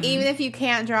 Even if you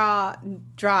can't draw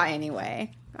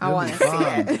anyway. I It'll want be to see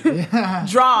fun. it. Yeah.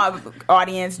 Draw,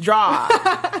 audience, draw.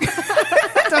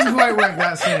 It doesn't quite work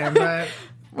that same, but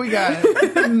we got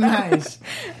it. Nice.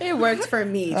 It works for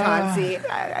me, Chauncey.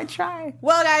 I try.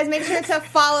 Well, guys, make sure to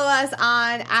follow us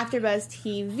on AfterBuzz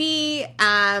TV.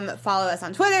 Follow us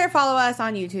on Twitter. Follow us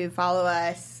on YouTube. Follow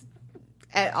us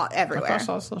everywhere. Across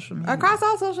all social media. Across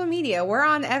all social media. We're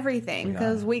on everything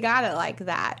because we got it like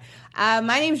that.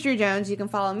 My name's Drew Jones. You can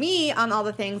follow me on all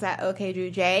the things at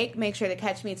OKDrewJake. Make sure to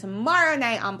catch me tomorrow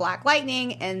night on Black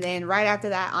Lightning, and then right after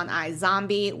that on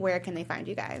iZombie. Where can they find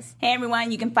you guys? Hey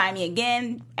everyone, you can find me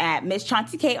again at Miss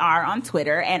Chauncey KR on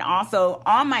Twitter, and also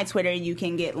on my Twitter you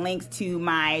can get links to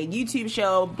my YouTube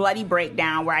show Bloody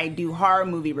Breakdown, where I do horror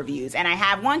movie reviews, and I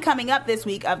have one coming up this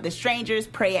week of The Strangers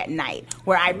Pray at Night,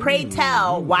 where I pray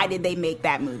tell why did they make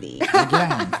that movie.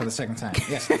 Again, for the second time.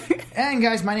 Yes. And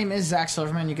guys, my name is Zach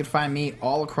Silverman. You can find me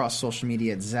all across social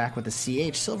media at Zach with a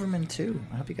CH Silverman too.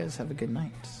 I hope you guys have a good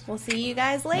night. We'll see you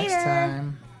guys later. Next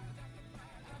time.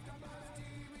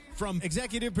 From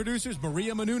executive producers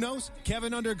Maria Menounos,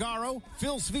 Kevin Undergaro,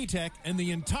 Phil Svitek, and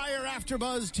the entire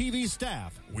AfterBuzz TV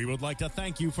staff, we would like to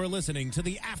thank you for listening to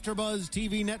the AfterBuzz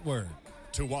TV network.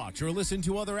 To watch or listen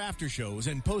to other after shows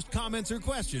and post comments or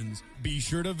questions, be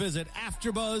sure to visit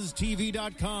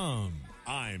AfterBuzzTV.com.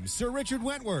 I'm Sir Richard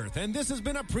Wentworth, and this has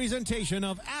been a presentation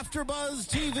of AfterBuzz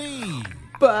TV.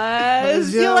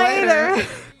 Buzz you later.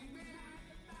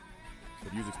 The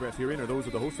views expressed herein are those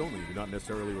of the hosts only and do not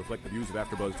necessarily reflect the views of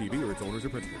AfterBuzz TV or its owners or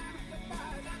principals.